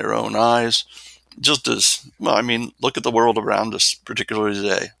right in their own eyes, just as, well, I mean, look at the world around us, particularly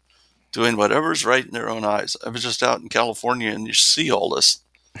today, doing whatever's right in their own eyes. I was just out in California, and you see all this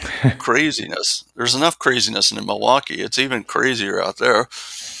craziness. There's enough craziness in Milwaukee. It's even crazier out there.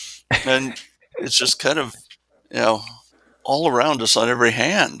 And it's just kind of, all around us on every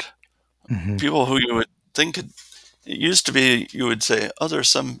hand. People who you would think it used to be, you would say, oh, there's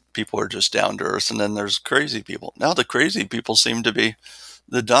some people who are just down to earth, and then there's crazy people. Now the crazy people seem to be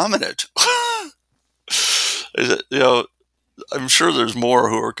the dominant. I'm sure there's more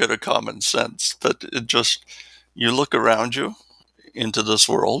who are kind of common sense, but you look around you into this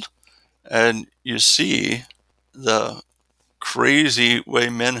world, and you see the crazy way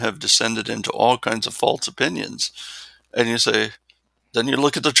men have descended into all kinds of false opinions. And you say, then you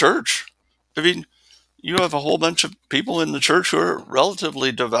look at the church. I mean, you have a whole bunch of people in the church who are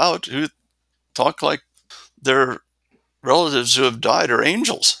relatively devout who talk like their relatives who have died are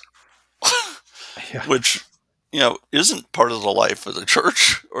angels, Yeah. which, isn't part of the life of the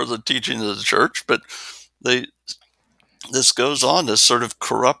church or the teaching of the church, but they this goes on, this sort of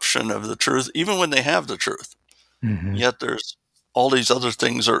corruption of the truth, even when they have the truth. Mm-hmm. Yet there's all these other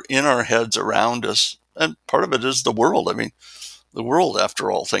things are in our heads around us. And part of it is the world. I mean, the world,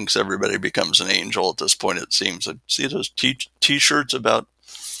 after all, thinks everybody becomes an angel at this point, it seems. I see those T-shirts about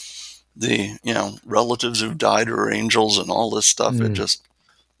the, relatives who died are angels and all this stuff.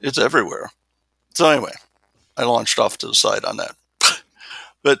 It's everywhere. So anyway, I launched off to the side on that.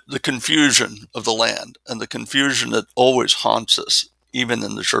 But the confusion of the land and the confusion that always haunts us, even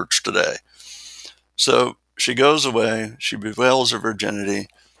in the church today. So she goes away, she bewails her virginity,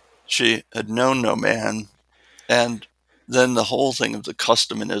 she had known no man, and then the whole thing of the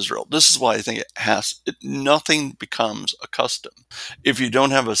custom in Israel. This is why I think nothing becomes a custom if you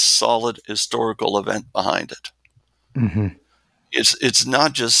don't have a solid historical event behind it. Mm-hmm. It's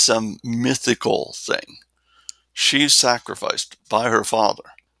not just some mythical thing. She's sacrificed by her father.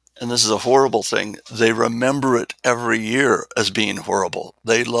 And this is a horrible thing. They remember it every year as being horrible.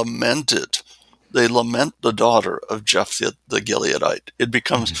 They lament it. They lament the daughter of Jephthah the Gileadite. It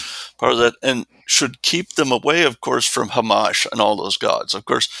becomes part of that and should keep them away, of course, from Hamash and all those gods. Of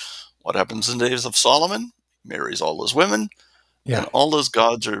course, what happens in the days of Solomon? He marries all those women, and all those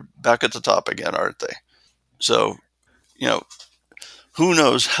gods are back at the top again, aren't they? So, who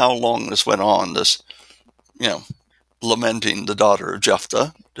knows how long this went on, this, lamenting the daughter of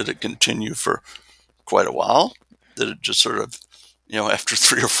Jephthah. Did it continue for quite a while? Did it just sort of, after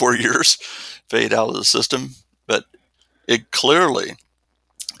 3 or 4 years, fade out of the system? But it clearly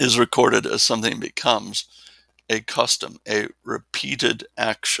is recorded as something that becomes a custom, a repeated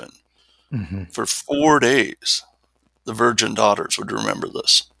action. Mm-hmm. For 4 days, the virgin daughters would remember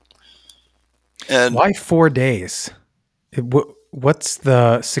this. And why 4 days? What's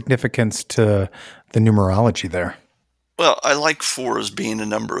the significance to the numerology there? Well, I like 4 as being a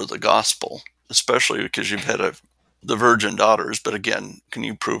number of the gospel, especially because you've had the virgin daughters. But again, can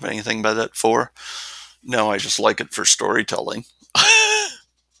you prove anything by that 4? No, I just like it for storytelling.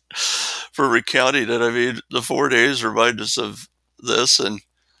 For recounting it, I mean, the 4 days remind us of this, and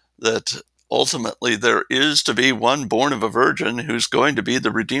that ultimately there is to be one born of a virgin who's going to be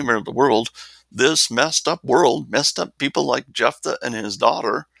the redeemer of the world. This messed up world, messed up people like Jephthah and his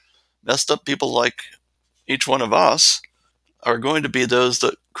daughter, messed up people like each one of us, are going to be those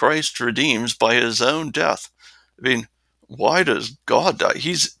that Christ redeems by his own death. I mean, why does God die?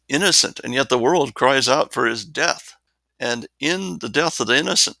 He's innocent, and yet the world cries out for his death. And in the death of the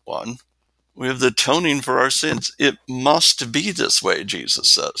innocent one, we have the atoning for our sins. It must be this way, Jesus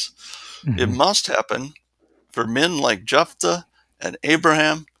says. Mm-hmm. It must happen for men like Jephthah and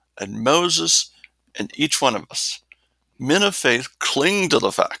Abraham and Moses and each one of us. Men of faith cling to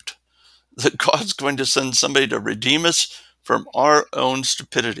the fact that God's going to send somebody to redeem us from our own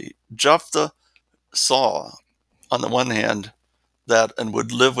stupidity. Jephthah saw, on the one hand, that and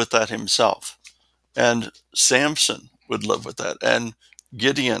would live with that himself. And Samson would live with that. And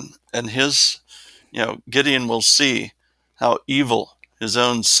Gideon and Gideon will see how evil his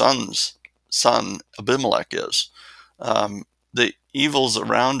own son's son, Abimelech, is. The evils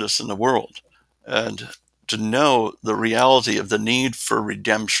around us in the world. And to know the reality of the need for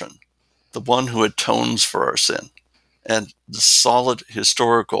redemption, the one who atones for our sin, and the solid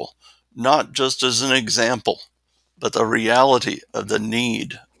historical, not just as an example, but the reality of the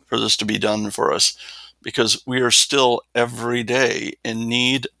need for this to be done for us, because we are still every day in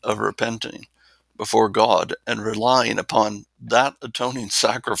need of repenting before God and relying upon that atoning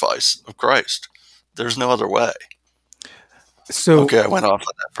sacrifice of Christ. There's no other way. So, okay, I went off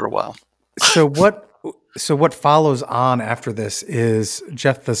on that for a while. So what follows on after this is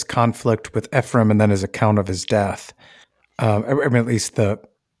Jephthah's conflict with Ephraim and then his account of his death. I mean, at least the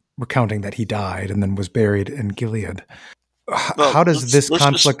recounting that he died and then was buried in Gilead. How does this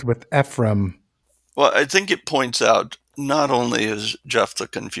conflict with Ephraim? Well, I think it points out not only is Jephthah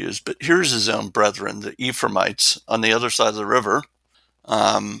confused, but here's his own brethren, the Ephraimites on the other side of the river.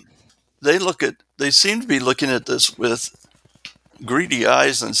 They seem to be looking at this with greedy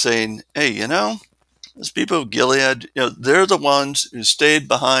eyes and saying, hey, those people of Gilead, they're the ones who stayed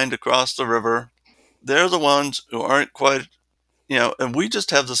behind across the river. They're the ones who aren't quite, and we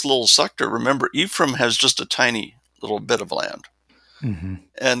just have this little sector. Remember, Ephraim has just a tiny little bit of land. Mm-hmm.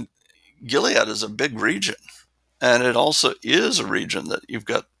 And Gilead is a big region. And it also is a region that you've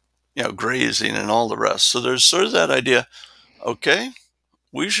got grazing and all the rest. So there's sort of that idea, okay,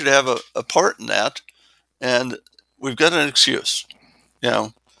 we should have a part in that, and we've got an excuse,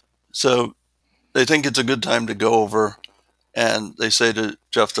 So they think it's a good time to go over, and they say to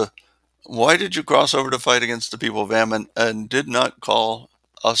Jephthah, why did you cross over to fight against the people of Ammon and did not call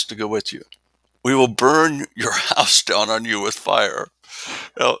us to go with you? We will burn your house down on you with fire.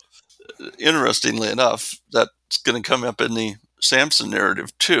 Now, interestingly enough, that's going to come up in the Samson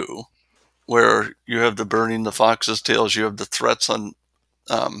narrative too, where you have the burning the fox's tails, you have the threats on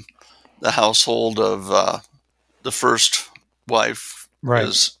the household of the first wife. Right.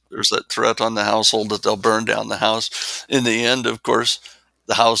 There's that threat on the household that they'll burn down the house. In the end, of course,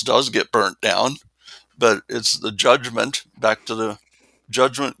 the house does get burnt down, but it's the judgment, back to the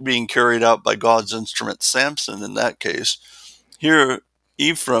judgment being carried out by God's instrument, Samson, in that case. Here,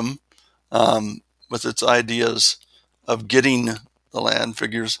 Ephraim, with its ideas of getting the land,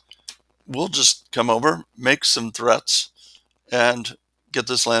 figures, we'll just come over, make some threats, and get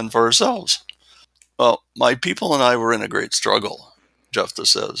this land for ourselves. Well, my people and I were in a great struggle, Jephthah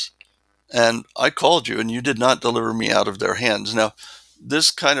says, and I called you, and you did not deliver me out of their hands. Now,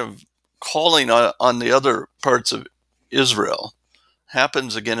 this kind of calling on the other parts of Israel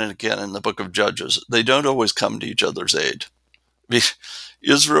happens again and again in the book of Judges. They don't always come to each other's aid.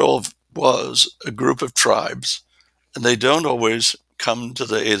 Israel was a group of tribes, and they don't always come to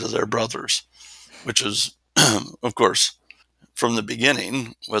the aid of their brothers, which is, of course, from the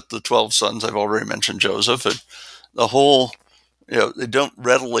beginning with the 12 sons. I've already mentioned Joseph, and the whole, they don't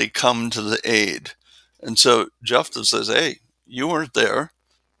readily come to the aid. And so Jephthah says, hey, you weren't there,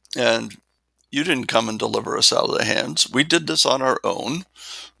 and you didn't come and deliver us out of the hands. We did this on our own.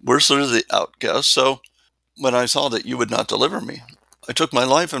 We're sort of the outcasts. So when I saw that you would not deliver me, I took my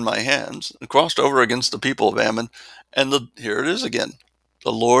life in my hands and crossed over against the people of Ammon. And here it is again.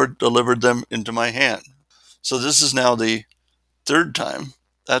 The Lord delivered them into my hand. So this is now the third time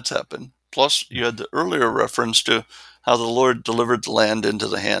that's happened. Plus, you had the earlier reference to how the Lord delivered the land into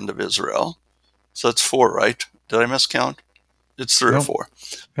the hand of Israel. So that's 4, right? Did I miscount? It's 3 or 4.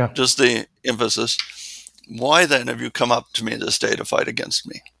 Yeah. Just the emphasis. Why then have you come up to me this day to fight against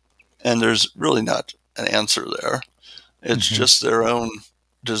me? And there's really not an answer there. It's just their own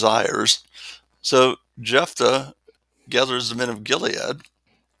desires. So Jephthah gathers the men of Gilead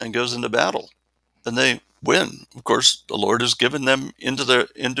and goes into battle, and they win. Of course, the Lord has given them into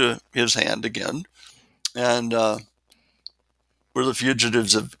his hand again, and we're the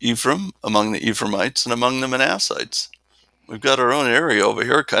fugitives of Ephraim among the Ephraimites and among the Manassites. We've got our own area over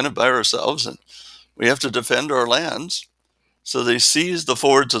here, kind of by ourselves, and we have to defend our lands. So they seize the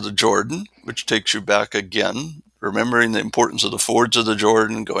fords of the Jordan, which takes you back again, remembering the importance of the fords of the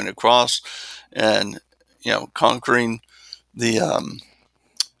Jordan, going across and conquering the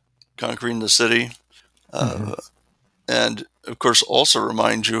city, and of course also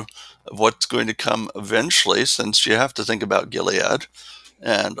remind you of what's going to come eventually, since you have to think about Gilead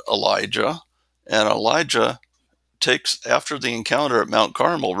and Elijah. And Elijah takes, after the encounter at Mount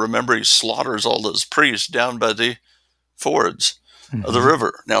Carmel, remember he slaughters all those priests down by the fords of the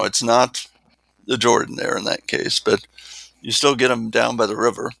river. Now, it's not the Jordan there in that case, but you still get them down by the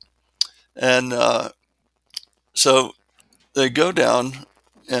river. And so they go down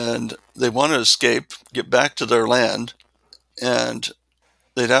and they want to escape, get back to their land, and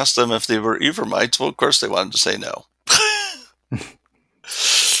they'd ask them if they were Ephraimites. Well, of course they wanted to say no.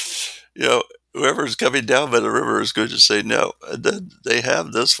 Whoever's coming down by the river is going to say no. And then they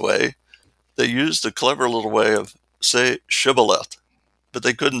have this way. They used the clever little way of say Shibboleth, but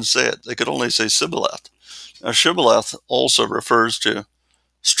they couldn't say it. They could only say Sibboleth. Now, Shibboleth also refers to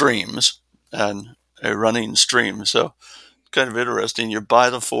streams and a running stream. So it's kind of interesting. You're by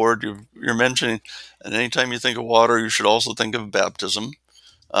the ford, you're mentioning, and anytime you think of water, you should also think of baptism,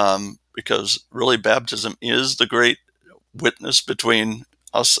 because really baptism is the great witness between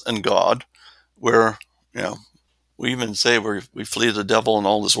us and God, where, we even say we flee the devil and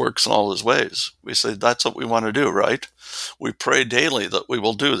all his works and all his ways. We say that's what we want to do, right? We pray daily that we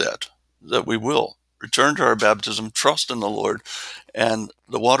will do that we will return to our baptism, trust in the Lord, and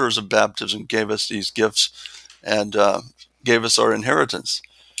the waters of baptism gave us these gifts and gave us our inheritance.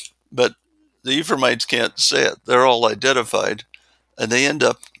 But the Ephraimites can't say it. They're all identified, and they end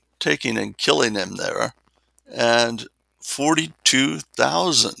up taking and killing them there. And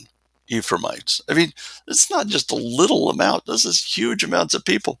 42,000 Ephraimites. I mean, it's not just a little amount. This is huge amounts of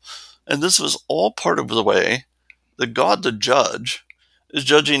people. And this was all part of the way that God, the judge, is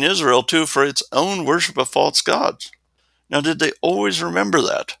judging Israel too for its own worship of false gods. Now, did they always remember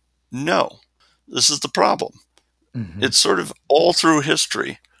that? No. This is the problem. It's sort of all through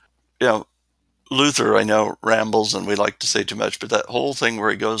history. Luther, I know, rambles and we like to say too much, but that whole thing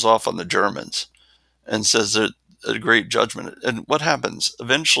where he goes off on the Germans and says that a great judgment. And what happens?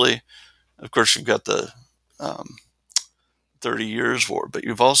 Eventually, of course, you've got the 30 Years' War, but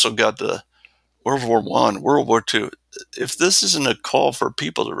you've also got the World War I, World War II. If this isn't a call for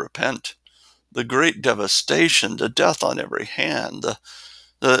people to repent, the great devastation, the death on every hand,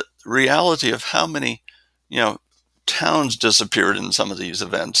 the reality of how many, towns disappeared in some of these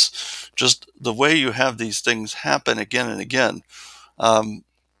events, just the way you have these things happen again and again,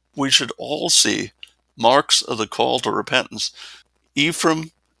 we should all see marks of the call to repentance.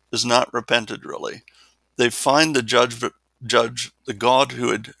 Ephraim is not repented, really. They find the judge, the God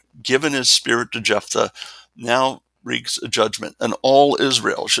who had given his spirit to Jephthah, now wreaks a judgment. And all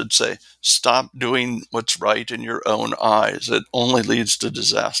Israel should say, stop doing what's right in your own eyes. It only leads to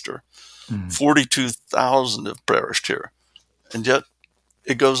disaster. 42,000 have perished here. And yet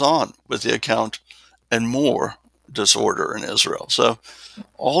it goes on with the account and more disorder in Israel. So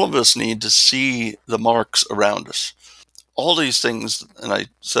all of us need to see the marks around us. All these things, and I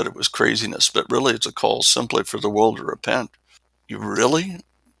said it was craziness, but really it's a call simply for the world to repent. You really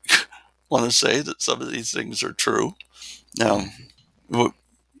want to say that some of these things are true? Now,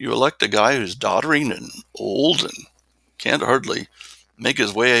 you elect a guy who's doddering and old and can't hardly make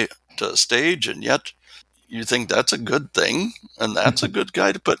his way to a stage, and yet you think that's a good thing, and that's a good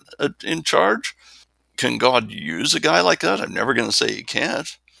guy to put in charge? Can God use a guy like that? I'm never going to say he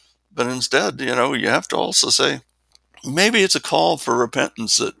can't. But instead, you have to also say, maybe it's a call for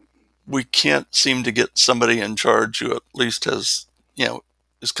repentance that we can't seem to get somebody in charge who at least has,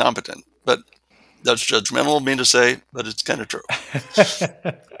 is competent. But that's judgmental of me to say, but it's kind of true.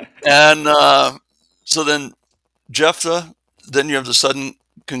 And so then Jephthah, then you have the sudden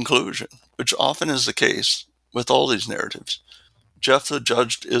conclusion, which often is the case with all these narratives. Jephthah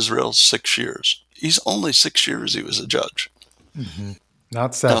judged Israel 6 years. He's only 6 years he was a judge. Mm-hmm.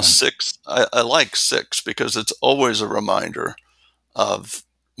 Not 7. Now 6, I like 6 because it's always a reminder of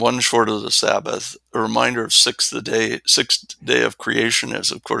one short of the Sabbath, a reminder of sixth day of creation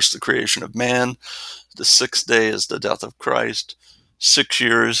is, of course, the creation of man. The 6th day is the death of Christ. 6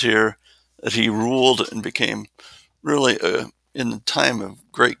 years here that he ruled and became really in the time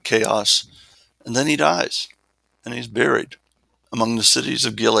of great chaos. And then he dies, and he's buried among the cities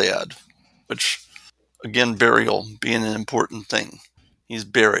of Gilead, which, again, burial being an important thing. He's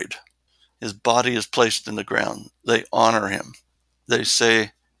buried. His body is placed in the ground. They honor him. They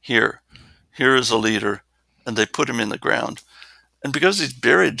say, here is a leader, and they put him in the ground. And because he's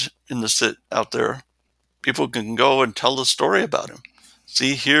buried in the sit out there, people can go and tell the story about him.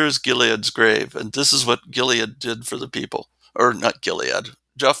 See, here's Gilead's grave, and this is what Gilead did for the people. Or not Gilead,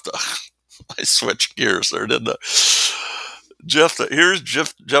 Jephthah. I switched gears there, didn't I? Jephthah, here's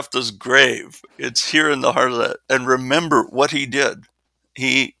Jephthah's grave. It's here in the heart of that. And remember what he did.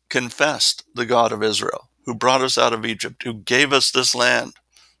 He confessed the God of Israel, who brought us out of Egypt, who gave us this land.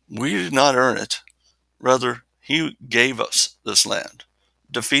 We did not earn it. Rather, he gave us this land,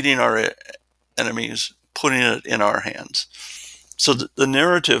 defeating our enemies, putting it in our hands. So the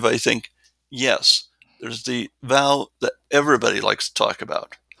narrative, I think, yes, there's the vow that everybody likes to talk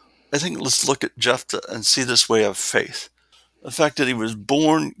about. I think let's look at Jephthah and see this way of faith. The fact that he was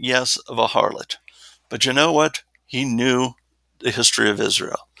born, yes, of a harlot. But you know what? He knew the history of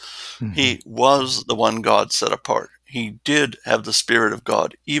Israel. Mm-hmm. He was the one God set apart. He did have the Spirit of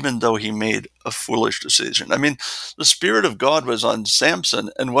God, even though he made a foolish decision. I mean, the Spirit of God was on Samson,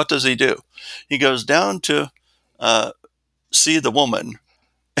 and what does he do? He goes down to see the woman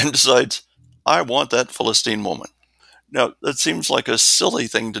and decides, I want that Philistine woman. Now, that seems like a silly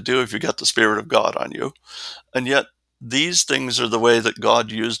thing to do if you got the Spirit of God on you. And yet, these things are the way that God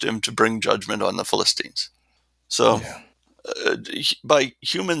used him to bring judgment on the Philistines. So, by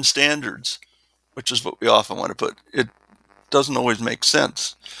human standards, which is what we often want to put, it doesn't always make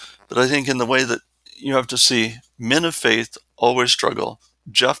sense. But I think in the way that you have to see, men of faith always struggle.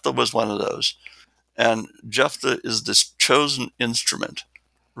 Jephthah was one of those. And Jephthah is this chosen instrument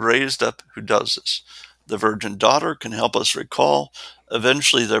raised up who does this. The virgin daughter can help us recall,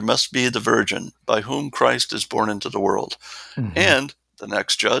 eventually there must be the virgin by whom Christ is born into the world. Mm-hmm. And the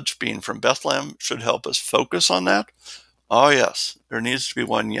next judge, being from Bethlehem, should help us focus on that. Oh yes, there needs to be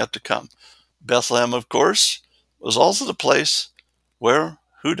one yet to come. Bethlehem, of course, was also the place where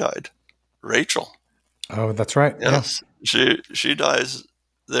who died? Rachel. Oh, that's right. Yes, yeah. She dies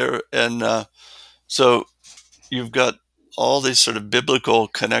there. And so you've got all these sort of biblical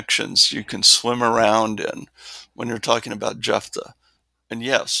connections you can swim around in when you're talking about Jephthah. And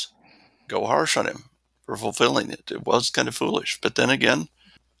yes, go harsh on him for fulfilling it. It was kind of foolish. But then again,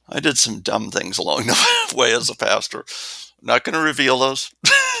 I did some dumb things along the way as a pastor. I'm not going to reveal those.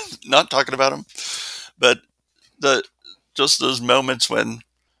 Not talking about them. But just those moments when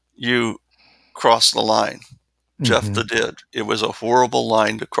you cross the line. Jephthah did. It was a horrible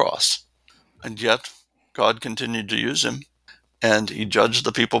line to cross. And yet, God continued to use him. And he judged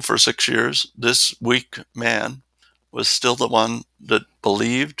the people for 6 years. This weak man was still the one that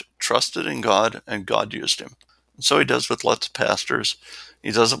believed, trusted in God, and God used him. And so he does with lots of pastors.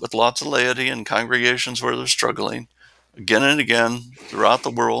 He does it with lots of laity and congregations where they're struggling. Again and again, throughout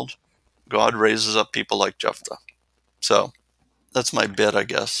the world, God raises up people like Jephthah. So that's my bit, I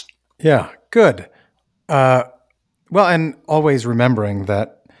guess. Yeah, good. Well, and always remembering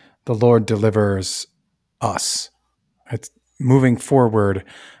that the Lord delivers us. It's moving forward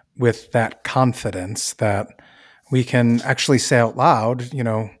with that confidence that we can actually say out loud,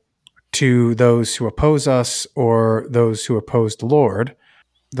 to those who oppose us or those who oppose the Lord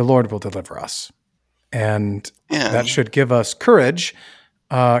will deliver us. And that should give us courage,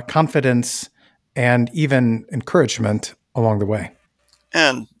 confidence, and even encouragement along the way.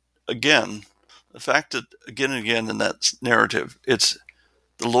 And again, the fact that again and again in that narrative, it's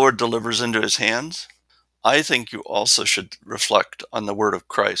the Lord delivers into his hands. I think you also should reflect on the word of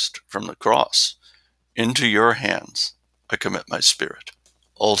Christ from the cross. Into your hands, I commit my spirit.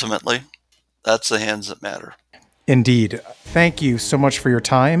 Ultimately, that's the hands that matter. Indeed. Thank you so much for your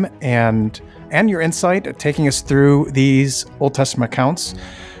time and your insight at taking us through these Old Testament accounts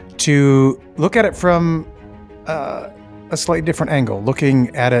to look at it from a slightly different angle,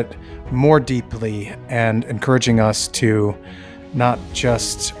 looking at it more deeply and encouraging us to not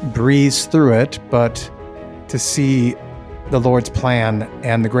just breeze through it, but to see the Lord's plan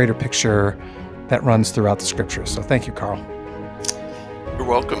and the greater picture that runs throughout the scriptures. So thank you, Carl. You're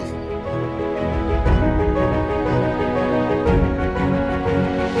welcome.